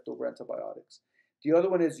thing as leftover antibiotics. The other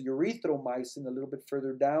one is erythromycin, a little bit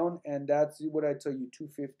further down, and that's what I tell you,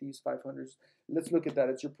 250s, 500s. Let's look at that.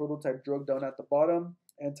 It's your prototype drug down at the bottom,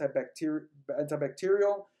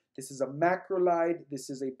 antibacterial. This is a macrolide. This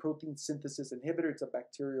is a protein synthesis inhibitor. It's a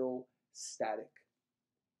bacterial static.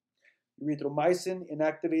 Erythromycin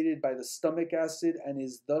inactivated by the stomach acid and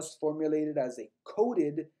is thus formulated as a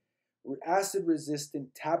coated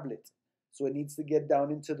acid-resistant tablet. So it needs to get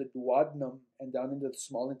down into the duodenum and down into the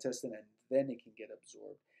small intestine, and then it can get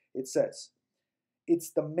absorbed. It says,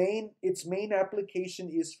 its main application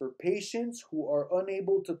is for patients who are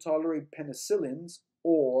unable to tolerate penicillins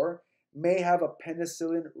or may have a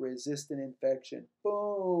penicillin-resistant infection.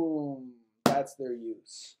 Boom! That's their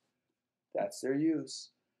use. That's their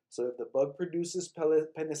use. So if the bug produces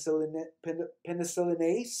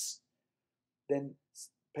penicillinase, then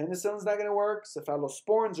penicillin's not going to work.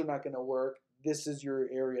 Cephalosporins are not going to work. This is your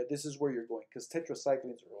area. This is where you're going, because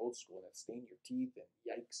tetracyclines are old school that stain your teeth and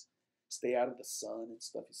yikes, stay out of the sun and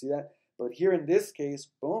stuff. You see that? But here in this case,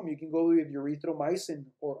 boom, you can go with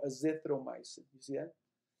erythromycin or azithromycin. You see that?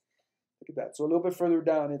 Look at that. So a little bit further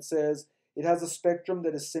down, it says it has a spectrum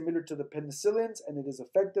that is similar to the penicillins, and it is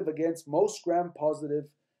effective against most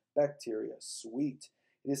gram-positive bacteria. Sweet.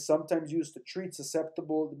 It is sometimes used to treat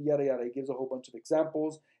susceptible, yada yada. It gives a whole bunch of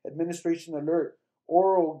examples. Administration alert.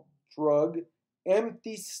 Oral drug.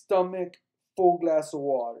 Empty stomach, full glass of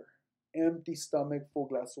water. Empty stomach, full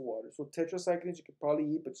glass of water. So tetracyclines you could probably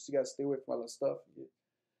eat, but you gotta stay away from all that stuff.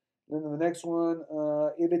 Then the next one,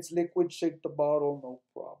 if it's liquid, shake the bottle, no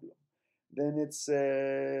problem. Then it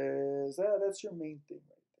says, that's your main thing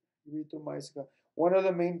right there. Erythromycin. One of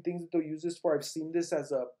the main things that they'll use this for, I've seen this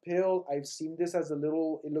as a pill. I've seen this as a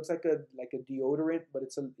little, it looks like a deodorant, but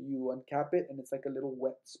you uncap it and it's like a little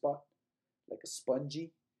wet spot, like a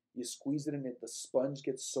spongy. You squeeze it and the sponge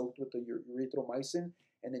gets soaked with the erythromycin,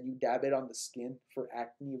 and then you dab it on the skin for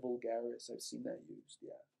acne vulgaris. I've seen that used,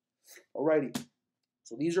 yeah. Alrighty.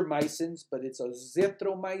 So these are mycins, but it's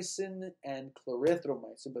azithromycin and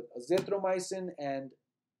clarithromycin, but azithromycin and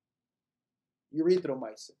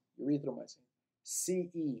erythromycin.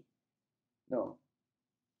 CE. No.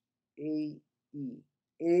 AE.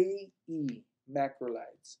 AE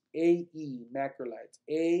macrolides. AE macrolides.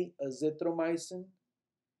 A azithromycin.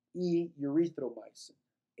 E erythromycin.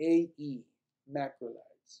 AE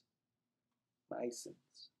macrolides.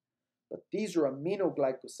 Mycins. But these are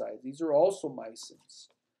aminoglycosides. These are also mycins.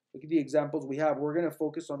 Look at the examples we have. We're going to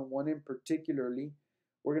focus on one in particularly.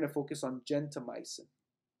 We're going to focus on gentamicin.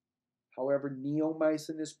 However,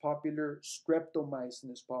 neomycin is popular,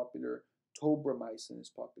 streptomycin is popular, tobramycin is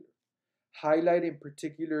popular. Highlight in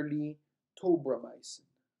particularly tobramycin.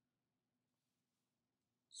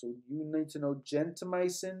 So you need to know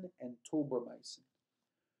gentamicin and tobramycin.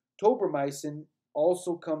 Tobramycin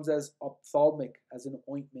also comes as ophthalmic, as an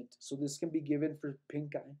ointment. So this can be given for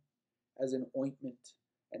pink eye as an ointment.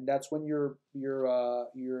 And that's when your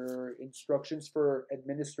instructions for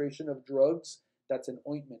administration of drugs, that's an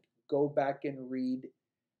ointment. Go back and read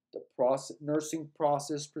the nursing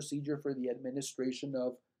process procedure for the administration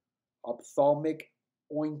of ophthalmic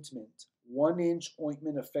ointment. 1-inch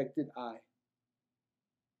ointment affected eye.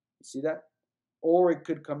 You see that? Or it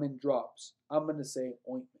could come in drops. I'm going to say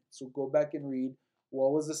ointment. So go back and read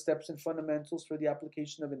what was the steps and fundamentals for the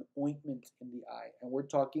application of an ointment in the eye. And we're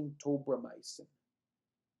talking tobramycin.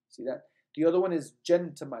 See that? The other one is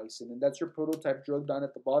gentamicin, and that's your prototype drug down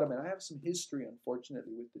at the bottom. And I have some history,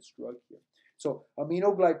 unfortunately, with this drug here. So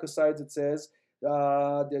aminoglycosides, it says,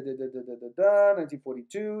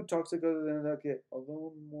 1942, toxic other than, okay,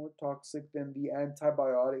 although more toxic than the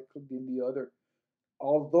antibiotic than the other.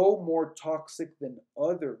 Although more toxic than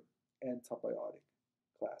other antibiotic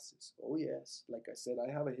classes. Oh yes, like I said, I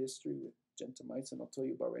have a history with gentamicin, I'll tell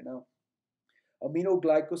you about right now.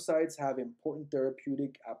 Aminoglycosides have important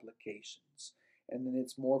therapeutic applications. And then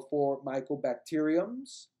it's more for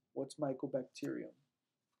mycobacteriums. What's mycobacterium?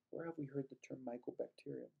 Where have we heard the term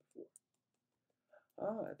mycobacterium before?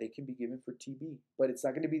 They can be given for TB, but it's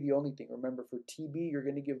not going to be the only thing. Remember, for TB, you're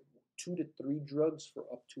going to give 2 to 3 drugs for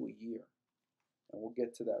up to a year. And we'll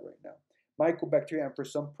get to that right now. Mycobacteria, and for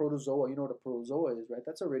some protozoa, you know what a protozoa is, right?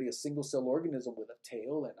 That's already a single-cell organism with a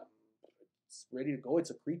tail, and it's ready to go. It's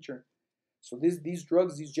a creature. So these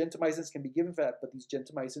drugs, these gentamicins can be given for that, but these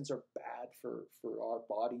gentamicins are bad for our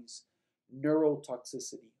bodies.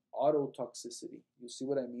 Neurotoxicity, autotoxicity. You'll see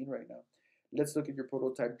what I mean right now. Let's look at your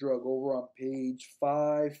prototype drug over on page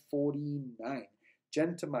 549.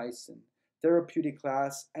 Gentamicin, therapeutic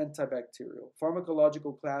class, antibacterial.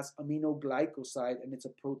 Pharmacological class, aminoglycoside, and it's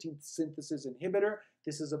a protein synthesis inhibitor.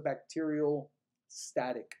 This is a bacterial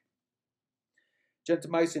static.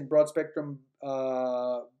 Gentamicin, broad spectrum,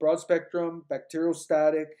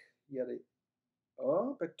 bacteriostatic. Yeah,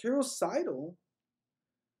 bactericidal.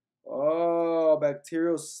 Oh,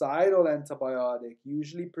 bactericidal antibiotic,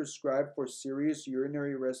 usually prescribed for serious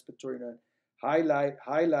urinary respiratory. Highlight,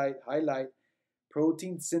 highlight, highlight.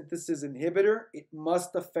 Protein synthesis inhibitor. It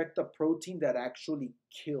must affect a protein that actually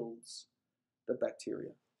kills the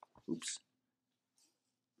bacteria. Oops.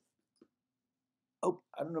 Oh,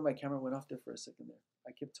 I don't know. My camera went off there for a second there.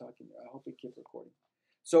 I kept talking there. I hope it kept recording.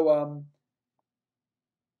 So,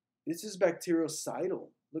 this is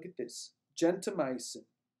bactericidal. Look at this. Gentamicin,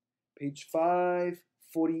 page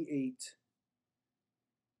 548.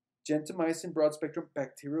 Gentamicin, broad spectrum,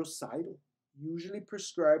 bactericidal, usually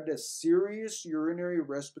prescribed as serious urinary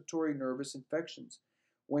respiratory nervous infections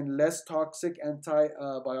when less toxic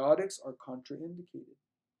antibiotics are contraindicated.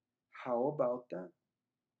 How about that?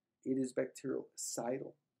 It is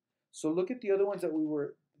bactericidal. So look at the other ones that we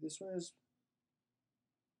were, this one is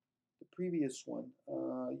the previous one,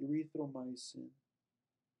 erythromycin.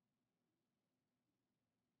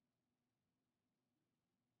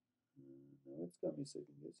 No, it's got me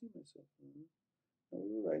second guessing myself. No,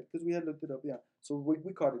 we were right, because we had looked it up, yeah. So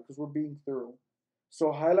we caught it, because we're being thorough.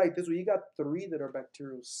 So highlight this one, you got 3 that are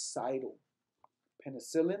bactericidal.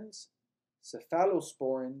 Penicillins,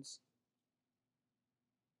 cephalosporins,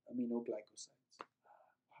 aminoglycosides.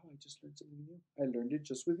 Wow, I just learned something new. I learned it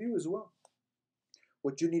just with you as well.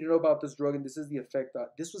 What you need to know about this drug, and this is the effect.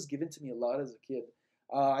 This was given to me a lot as a kid.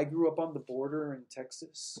 I grew up on the border in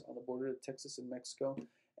Texas, on the border of Texas and Mexico.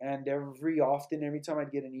 And every time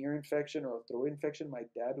I'd get an ear infection or a throat infection, my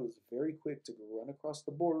dad was very quick to go run across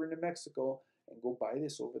the border into Mexico and go buy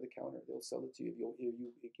this over the counter. They'll sell it to you if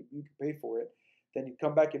you can pay for it. Then he'd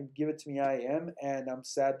come back and give it to me IM, and I'm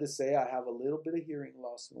sad to say I have a little bit of hearing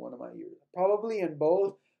loss in one of my ears. Probably in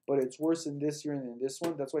both, but it's worse in this ear than in this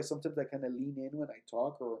one. That's why sometimes I kind of lean in when I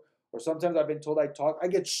talk, or sometimes I've been told I talk. I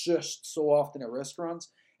get shushed so often at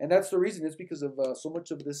restaurants, and that's the reason. It's because of so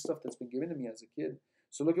much of this stuff that's been given to me as a kid.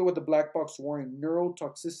 So look at what the black box warning.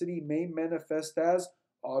 Neurotoxicity may manifest as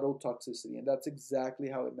autotoxicity, and that's exactly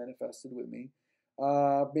how it manifested with me.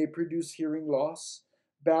 May produce hearing loss.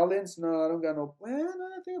 Balance, no, I don't got no,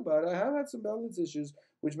 nothing about it. I have had some balance issues,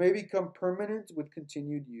 which may become permanent with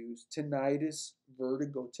continued use. Tinnitus,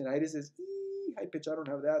 vertigo. Tinnitus is high pitch. I don't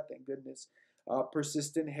have that, thank goodness.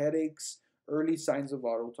 Persistent headaches, early signs of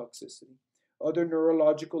autotoxicity. Other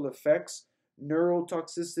neurological effects,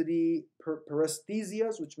 neurotoxicity,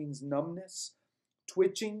 paresthesias, which means numbness,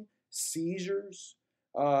 twitching, seizures,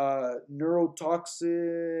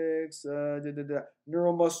 neurotoxics,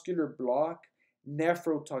 neuromuscular block,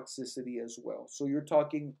 nephrotoxicity as well. So you're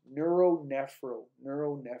talking neuronephro.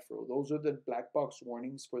 Those are the black box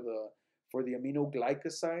warnings for the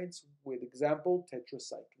aminoglycosides. With example,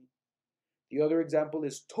 tetracycline. The other example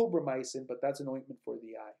is tobramycin, but that's an ointment for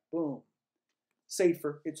the eye. Boom.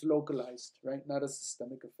 Safer. It's localized, right? Not a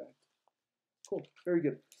systemic effect. Cool. Very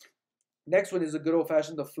good. Next one is a good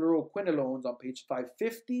old-fashioned the fluoroquinolones on page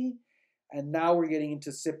 550. And now we're getting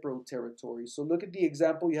into Cipro territory. So look at the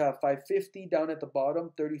example. You have 550 down at the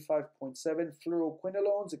bottom, 35.7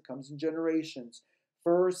 fluoroquinolones. It comes in generations.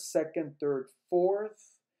 First, second, third,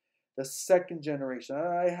 fourth. The second generation.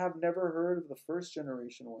 I have never heard of the first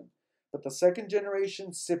generation one. But the second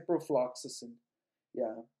generation, ciprofloxacin.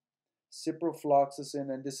 Yeah, ciprofloxacin.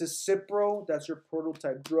 And this is Cipro. That's your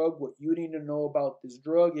prototype drug. What you need to know about this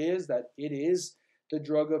drug is that it is the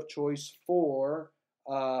drug of choice for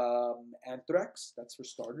anthrax. That's for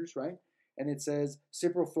starters, right? And it says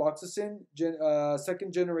ciprofloxacin,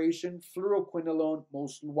 second generation fluoroquinolone,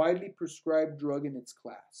 most widely prescribed drug in its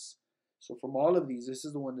class. So from all of these, this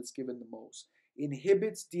is the one that's given the most.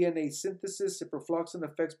 Inhibits DNA synthesis. Ciprofloxacin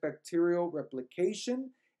affects bacterial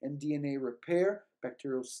replication and DNA repair,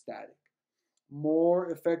 bacteriostatic. More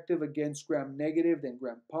effective against gram-negative than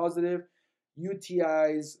gram-positive.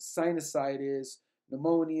 UTIs, sinusitis,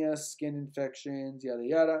 pneumonia, skin infections, yada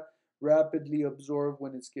yada. Rapidly absorbed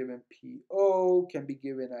when it's given PO, can be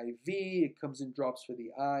given IV. It comes in drops for the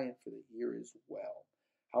eye and for the ear as well.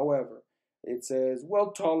 However, it says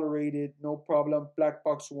well tolerated, no problem, black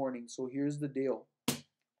box warning. So here's the deal.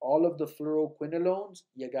 All of the fluoroquinolones,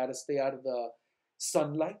 you got to stay out of the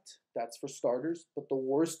Sunlight, that's for starters. But the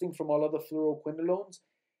worst thing from all of the fluoroquinolones,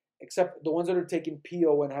 except the ones that are taking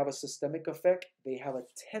PO and have a systemic effect, they have a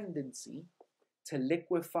tendency to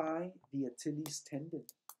liquefy the Achilles tendon.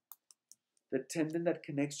 The tendon that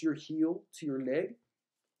connects your heel to your leg,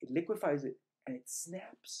 it liquefies it and it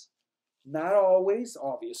snaps. Not always,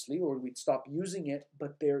 obviously, or we'd stop using it,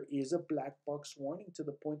 but there is a black box warning to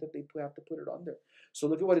the point that they have to put it on there. So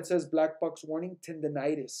look at what it says, black box warning,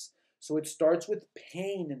 tendinitis. So it starts with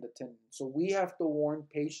pain in the tendon. So we have to warn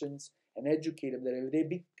patients and educate them that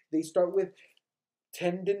if they start with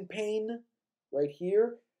tendon pain right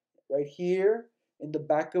here, in the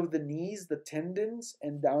back of the knees, the tendons,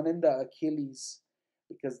 and down in the Achilles,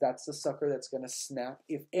 because that's the sucker that's going to snap,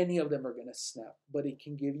 if any of them are going to snap. But it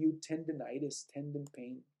can give you tendinitis, tendon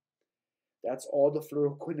pain. That's all the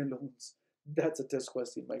fluoroquinolones. That's a test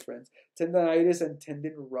question, my friends. Tendinitis and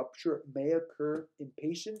tendon rupture may occur in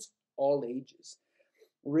patients all ages.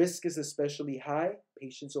 Risk is especially high,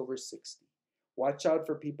 patients over 60. Watch out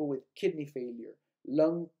for people with kidney failure,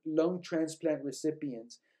 lung transplant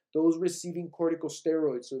recipients, those receiving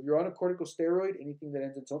corticosteroids. So if you're on a corticosteroid, anything that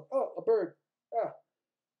ends in some, oh, a bird, ah.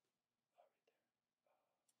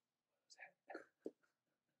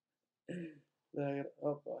 Oh, I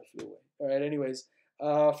flew away. All right, anyways.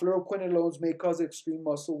 Fluoroquinolones may cause extreme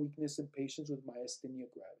muscle weakness in patients with myasthenia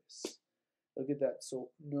gravis. Look at that.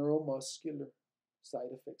 So neuromuscular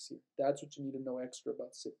side effects here. That's what you need to know extra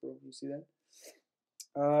about Cipro. You see that?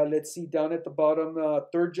 Let's see down at the bottom,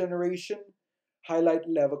 third generation, highlight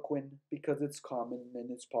Levaquin because it's common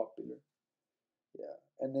and it's popular. Yeah.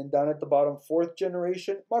 And then down at the bottom, fourth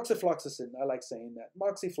generation, moxifloxacin. I like saying that.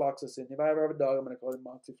 Moxifloxacin. If I ever have a dog, I'm going to call it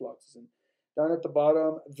moxifloxacin. Down at the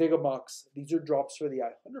bottom, Vigamox. These are drops for the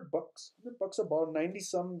eye. $100. $100 a bottle.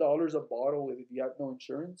 90-some dollars a bottle if you have no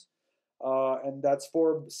insurance. And that's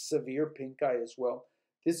for severe pink eye as well.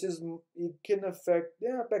 This is, it can affect,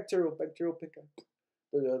 bacterial pink eye.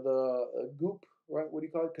 The goop, right? What do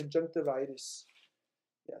you call it? Conjunctivitis.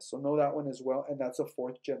 Yeah, so know that one as well. And that's a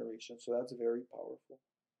fourth generation. So that's very powerful.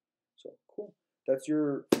 So cool. That's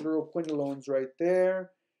your fluoroquinolones right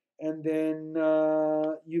there. And then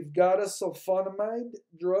you've got a sulfonamide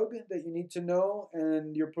drug that you need to know,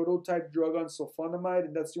 and your prototype drug on sulfonamide,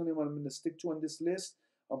 and that's the only one I'm going to stick to on this list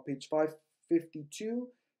on page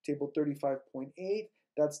 552, table 35.8.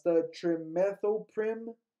 That's the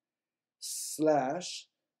trimethoprim /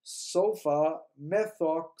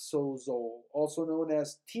 sulfamethoxazole, also known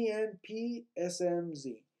as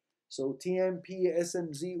TMP-SMZ. So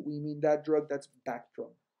TMP-SMZ, we mean that drug, that's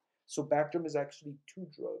Bactrim. So Bactrim is actually two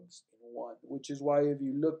drugs in one, which is why if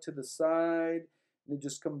you look to the side, it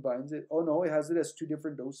just combines it. Oh no, it has it as two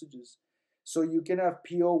different dosages. So you can have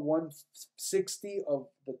PO 160 of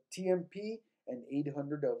the TMP and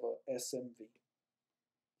 800 of a SMV.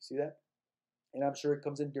 See that? And I'm sure it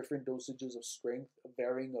comes in different dosages of strength,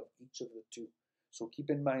 varying of each of the two. So keep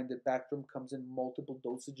in mind that Bactrim comes in multiple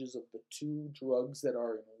dosages of the two drugs that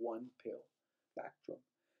are in one pill. Bactrim.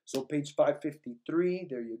 So page 553,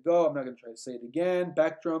 there you go. I'm not going to try to say it again.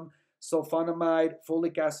 Bactrim, sulfonamide,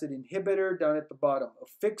 folic acid inhibitor down at the bottom. A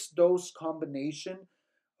fixed dose combination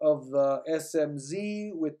of the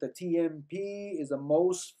SMZ with the TMP is the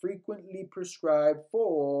most frequently prescribed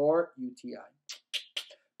for UTI.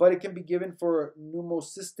 But it can be given for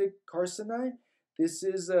pneumocystic carcini. This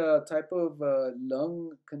is a type of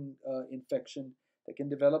lung infection that can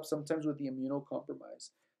develop sometimes with the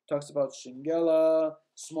immunocompromised. Talks about Shigella,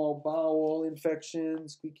 small bowel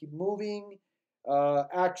infections. We keep moving.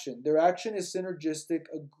 Action. Their action is synergistic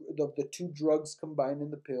of the two drugs combined in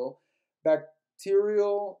the pill.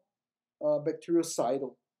 Bactericidal.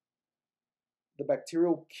 The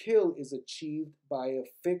bacterial kill is achieved by a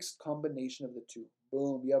fixed combination of the two.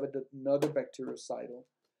 Boom, you have another bactericidal.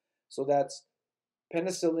 So that's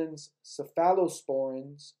penicillins,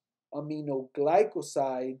 cephalosporins,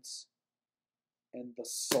 aminoglycosides, and the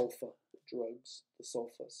sulfa drugs, the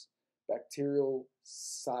sulfas.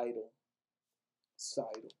 Bactericidal.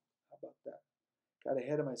 How about that? Got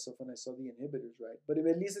ahead of myself when I saw the inhibitors, right? But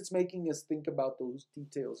at least it's making us think about those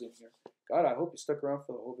details in here. God, I hope you stuck around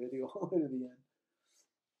for the whole video all the way to the end.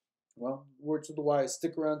 Well, words of the wise,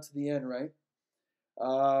 stick around to the end, right?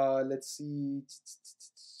 Let's see.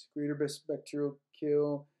 Greater bacterial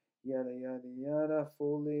kill, yada, yada, yada.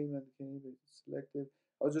 Folding, selective.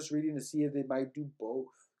 I was just reading to see if they might do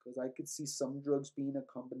both, because I could see some drugs being a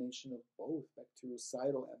combination of both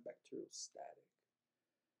bactericidal and bacteriostatic.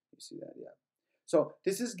 You see that? Yeah. So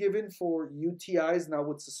this is given for UTIs, and I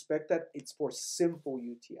would suspect that it's for simple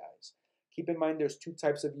UTIs. Keep in mind there's two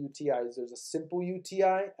types of UTIs. There's a simple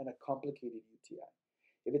UTI and a complicated UTI.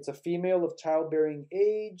 If it's a female of childbearing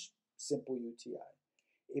age, simple UTI.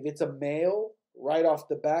 If it's a male, right off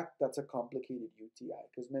the back, that's a complicated UTI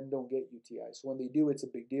because men don't get UTI. So when they do, it's a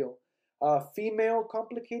big deal. Female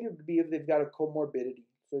complicated would be if they've got a comorbidity.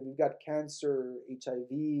 So if you've got cancer,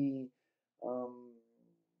 HIV, um,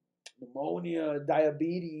 pneumonia,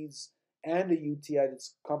 diabetes, and a UTI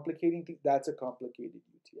that's complicating things, that's a complicated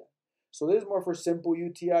UTI. So this is more for simple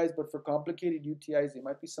UTIs, but for complicated UTIs, it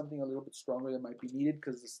might be something a little bit stronger that might be needed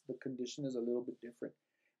because the condition is a little bit different.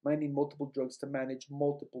 Might need multiple drugs to manage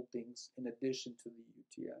multiple things in addition to the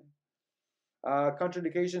UTI.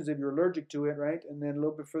 Contraindications if you're allergic to it, right? And then a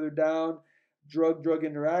little bit further down, drug-drug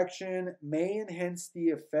interaction may enhance the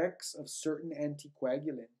effects of certain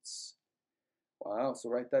anticoagulants. Wow, so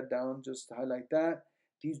write that down, just to highlight that.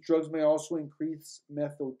 These drugs may also increase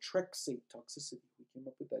methotrexate toxicity. We came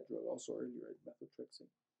up with that drug also earlier, methotrexate.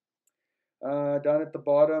 Down at the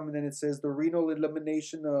bottom, and then it says the renal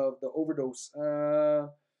elimination of the overdose.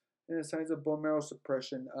 And signs of bone marrow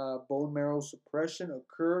suppression. Bone marrow suppression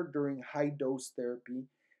occur during high dose therapy.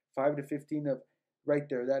 5 to 15 of, right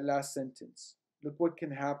there, that last sentence. Look what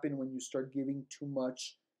can happen when you start giving too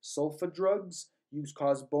much sulfa drugs. You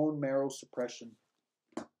cause bone marrow suppression.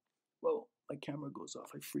 Whoa, my camera goes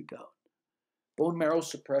off. I freak out. Bone marrow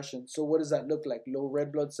suppression. So what does that look like? Low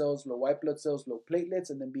red blood cells, low white blood cells, low platelets,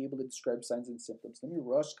 and then be able to describe signs and symptoms. Let me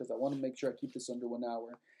rush because I want to make sure I keep this under 1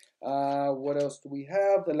 hour. What else do we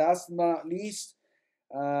have? The last but not least,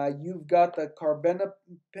 you've got the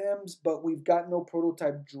carbapenems, but we've got no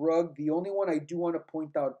prototype drug. The only one I do want to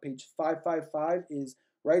point out, page 555, is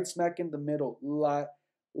right smack in the middle,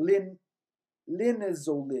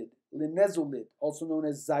 linezolid, also known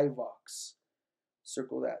as Zyvox.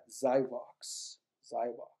 Circle that, Zyvox.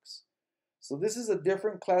 So this is a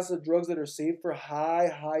different class of drugs that are safe for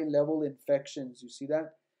high level infections. You see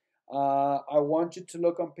that? I want you to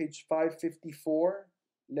look on page 554,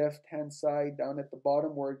 left-hand side, down at the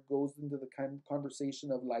bottom, where it goes into the kind of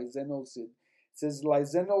conversation of lisenozid. It says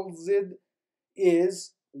lisenozid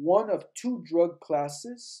is one of 2 drug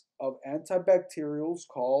classes of antibacterials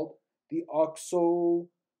called the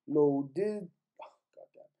oxazolidinones.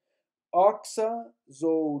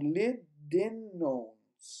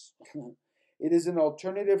 It is an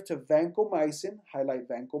alternative to vancomycin. Highlight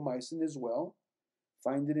vancomycin as well.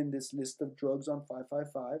 Find it in this list of drugs on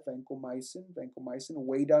 555, vancomycin,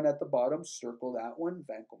 way down at the bottom, circle that one,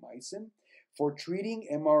 vancomycin, for treating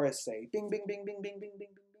MRSA. Bing, bing, bing, bing, bing, bing, bing,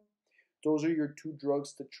 bing, bing. Those are your 2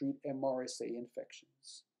 drugs to treat MRSA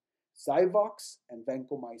infections. Zyvox and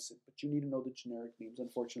vancomycin, but you need to know the generic names,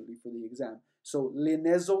 unfortunately, for the exam. So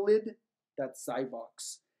linezolid, that's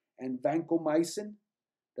Zyvox, and vancomycin,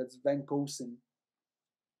 that's vancomycin.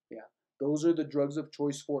 Yeah. Those are the drugs of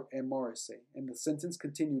choice for MRSA. And the sentence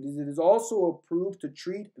continued. It is also approved to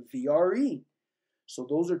treat VRE. So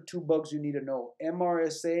those are 2 bugs you need to know.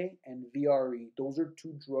 MRSA and VRE. Those are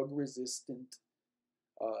 2 drug-resistant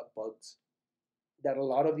bugs that a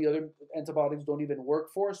lot of the other antibiotics don't even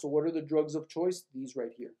work for. So what are the drugs of choice? These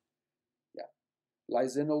right here. Yeah.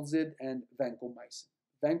 Lisenozid and vancomycin.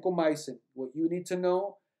 Vancomycin, what you need to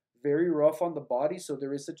know, very rough on the body, so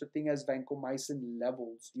there is such a thing as vancomycin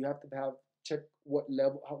levels. You have to check what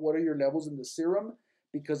are your levels in the serum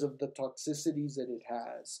because of the toxicities that it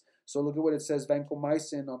has. So look at what it says,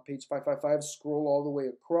 vancomycin on page 555, scroll all the way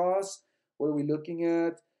across. What are we looking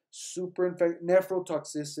at?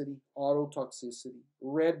 Nephrotoxicity, autotoxicity,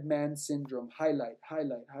 red man syndrome, highlight,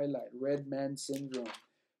 red man syndrome.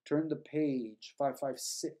 Turn the page,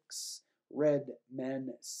 556. Red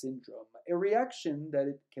man syndrome. A reaction that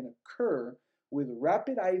it can occur with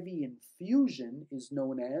rapid IV infusion is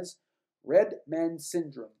known as red man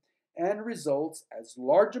syndrome and results as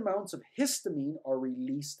large amounts of histamine are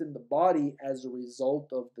released in the body as a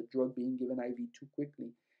result of the drug being given IV too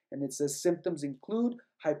quickly. And it says symptoms include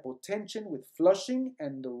hypotension with flushing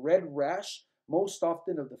and the red rash, most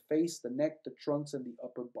often of the face, the neck, the trunks, and the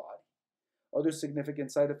upper body. Other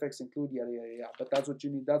significant side effects include yada, yada, yada. But that's what you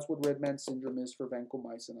need. That's what red man syndrome is for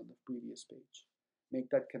vancomycin on the previous page. Make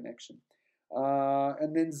that connection.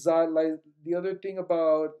 And then the other thing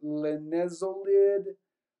about linezolid,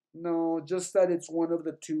 no, just that it's one of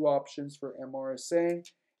the 2 options for MRSA.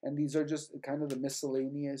 And these are just kind of the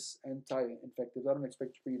miscellaneous anti-infectives. I don't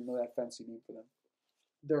expect for you to know that fancy name for them.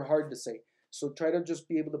 They're hard to say. So try to just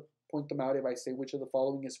be able to point them out if I say which of the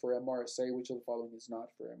following is for MRSA, which of the following is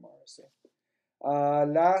not for MRSA.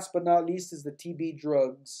 Last but not least is the TB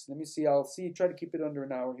drugs. Let me see. Try to keep it under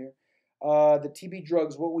an hour here. The TB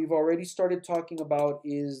drugs, what we've already started talking about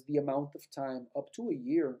is the amount of time, up to a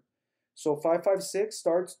year. So 556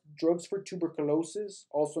 starts drugs for tuberculosis,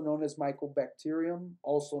 also known as mycobacterium,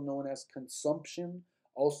 also known as consumption,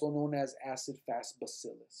 also known as acid fast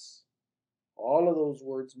bacillus. All of those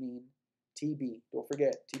words mean TB. Don't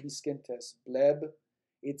forget, TB skin test, bleb.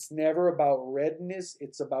 It's never about redness,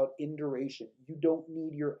 it's about induration. You don't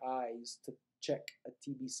need your eyes to check a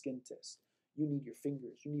TB skin test. You need your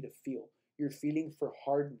fingers, you need a feel. You're feeling for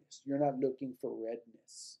hardness, you're not looking for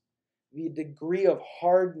redness. The degree of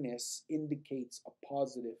hardness indicates a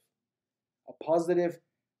positive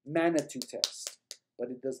Manitou test,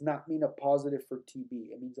 but it does not mean a positive for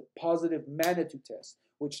TB. It means a positive Manitou test,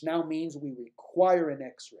 which now means we require an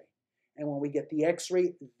x-ray. And when we get the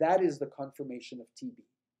x-ray, that is the confirmation of TB.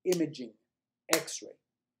 Imaging, x-ray.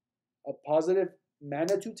 A positive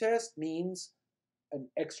Manitou test means an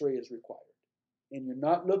x-ray is required. And you're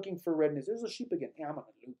not looking for redness. There's a sheep again. Yeah, I'm on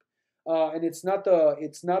a loop. And it's not the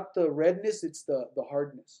redness, it's the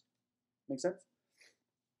hardness. Make sense?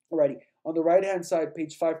 Alrighty. On the right hand side,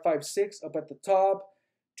 page 556, up at the top,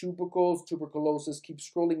 tuberculosis. Keep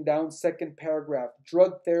scrolling down. Second paragraph.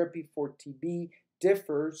 Drug therapy for TB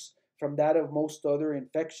differs from that of most other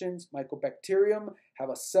infections. Mycobacterium have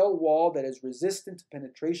a cell wall that is resistant to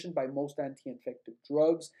penetration by most anti-infective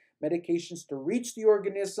drugs. Medications to reach the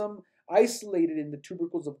organism, isolated in the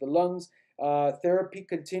tubercles of the lungs. Therapy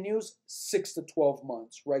continues 6 to 12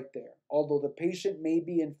 months, right there. Although the patient may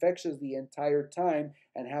be infectious the entire time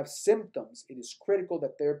and have symptoms, it is critical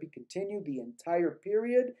that therapy continue the entire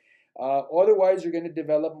period. Otherwise, you're going to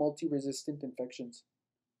develop multi-resistant infections.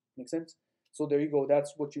 Make sense? So there you go.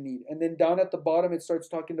 That's what you need. And then down at the bottom, it starts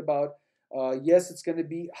talking about, yes, it's going to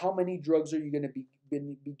be, how many drugs are you going to be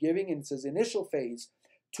giving? And it says initial phase,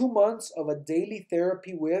 2 months of a daily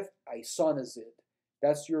therapy with isoniazid.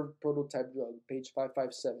 That's your prototype drug, page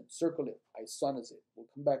 557. Circle it, isoniazid. We'll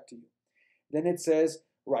come back to you. Then it says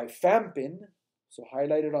rifampin. So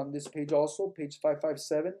highlighted on this page also, page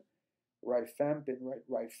 557. Rifampin, right?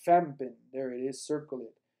 Rifampin. There it is. Circle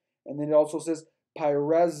it. And then it also says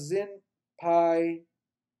pyrazinamide, PZA.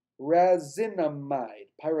 Pyrazinamide,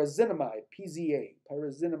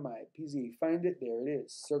 PZA. Find it. There it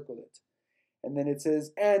is. Circle it. And then it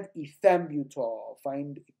says, and ethambutol.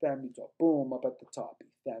 Find ethambutol. Boom, up at the top,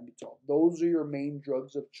 ethambutol. Those are your main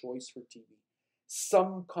drugs of choice for TB.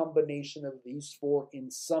 Some combination of these four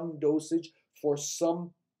in some dosage for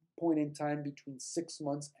some point in time between 6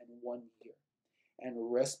 months and 1 year.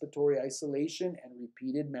 And respiratory isolation and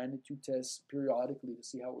repeated Manitou tests periodically to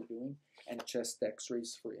see how we're doing, and chest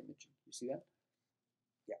x-rays for imaging. You see that?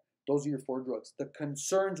 Those are your 4 drugs. The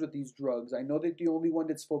concerns with these drugs, I know that the only one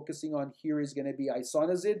that's focusing on here is going to be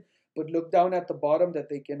isoniazid, but look down at the bottom that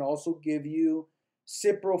they can also give you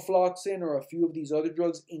ciprofloxacin or a few of these other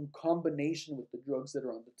drugs in combination with the drugs that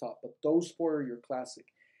are on the top. But those 4 are your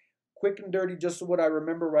classic. Quick and dirty, just what I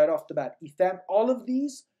remember right off the bat. All of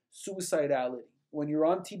these, suicidality. When you're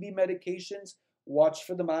on TB medications, watch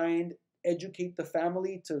for the mind. Educate the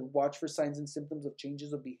family to watch for signs and symptoms of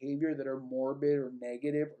changes of behavior that are morbid or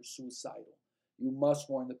negative or suicidal. You must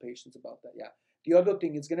warn the patients about that. Yeah. The other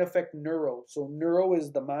thing, it's going to affect neuro. So neuro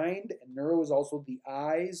is the mind, and neuro is also the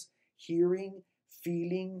eyes, hearing,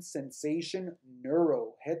 feeling, sensation,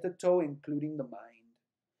 neuro, head to toe, including the mind.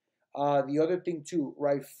 The other thing too,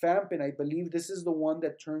 rifampin, I believe this is the one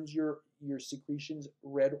that turns your secretions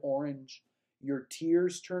red-orange. Your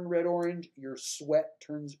tears turn red-orange, your sweat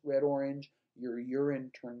turns red-orange, your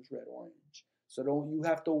urine turns red-orange. So you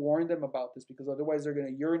have to warn them about this, because otherwise they're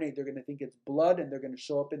going to urinate, they're going to think it's blood, and they're going to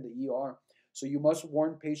show up in the ER. So you must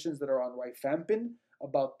warn patients that are on rifampin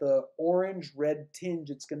about the orange-red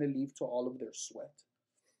tinge it's going to leave to all of their sweat.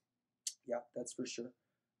 Yeah, that's for sure.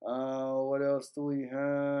 What else do we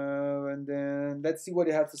have? And then let's see what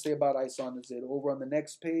it has to say about isoniazid. Over on the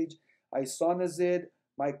next page, isoniazid,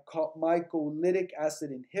 mycolytic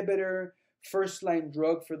acid inhibitor, first-line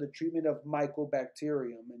drug for the treatment of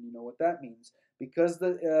mycobacterium. And you know what that means. Because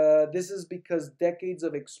this is because decades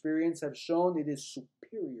of experience have shown it is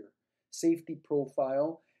superior safety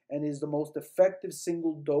profile and is the most effective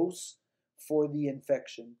single dose for the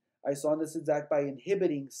infection. Isoniazids act by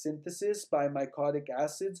inhibiting synthesis by mycotic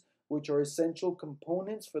acids, which are essential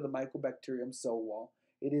components for the mycobacterium cell wall.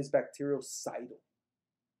 It is bactericidal.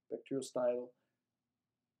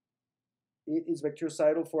 It is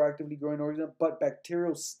bactericidal for actively growing organisms, but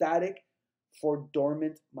bacteriostatic for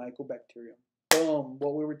dormant mycobacterium. Boom,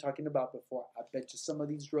 what we were talking about before. I bet you some of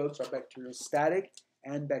these drugs are bacteriostatic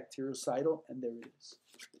and bactericidal, and there it is.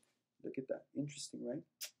 Look at that. Interesting, right?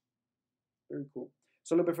 Very cool.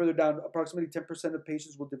 So a little bit further down, approximately 10% of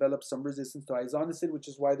patients will develop some resistance to isoniazid, which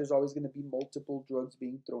is why there's always going to be multiple drugs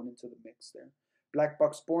being thrown into the mix there. Black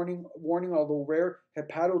box warning, although rare,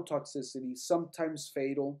 hepatotoxicity, sometimes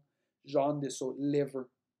fatal, jaundice, so liver.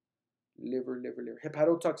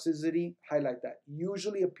 Hepatotoxicity, highlight that.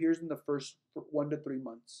 Usually appears in the first 1 to 3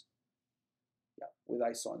 months. Yeah, with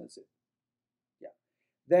isoniazid. Yeah.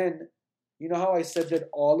 Then, you know how I said that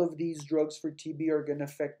all of these drugs for TB are going to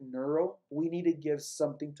affect neuro? We need to give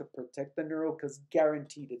something to protect the neuro because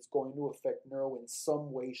guaranteed it's going to affect neuro in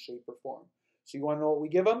some way, shape, or form. So you want to know what we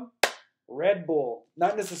give them? Red Bull.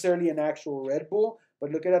 Not necessarily an actual Red Bull,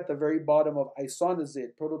 but look at the very bottom of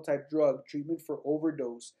isoniazid, prototype drug, treatment for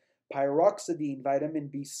overdose, pyroxidine, vitamin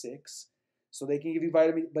B6. So they can give you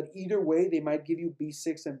vitamin, but either way, they might give you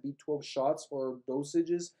B6 and B12 shots or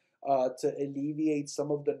dosages to alleviate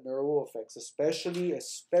some of the neural effects, especially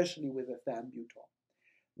with ethambutol.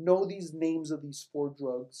 Know these names of these 4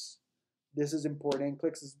 drugs. This is important.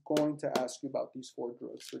 NCLEX is going to ask you about these 4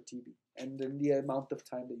 drugs for TB and then the amount of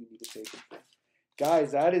time that you need to take them for.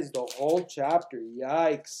 Guys, that is the whole chapter.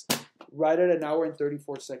 Yikes. Right at 1 hour and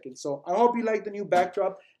 34 seconds. So I hope you like the new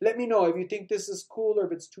backdrop. Let me know if you think this is cool or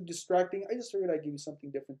if it's too distracting. I just figured I'd give you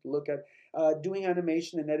something different to look at. Doing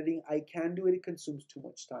animation and editing, I can do it. It consumes too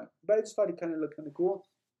much time. But I just thought it kind of looked kind of cool.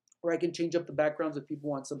 Or I can change up the backgrounds if people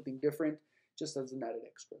want something different, just as an added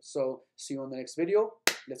extra. So see you on the next video.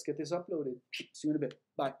 Let's get this uploaded. See you in a bit.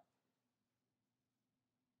 Bye.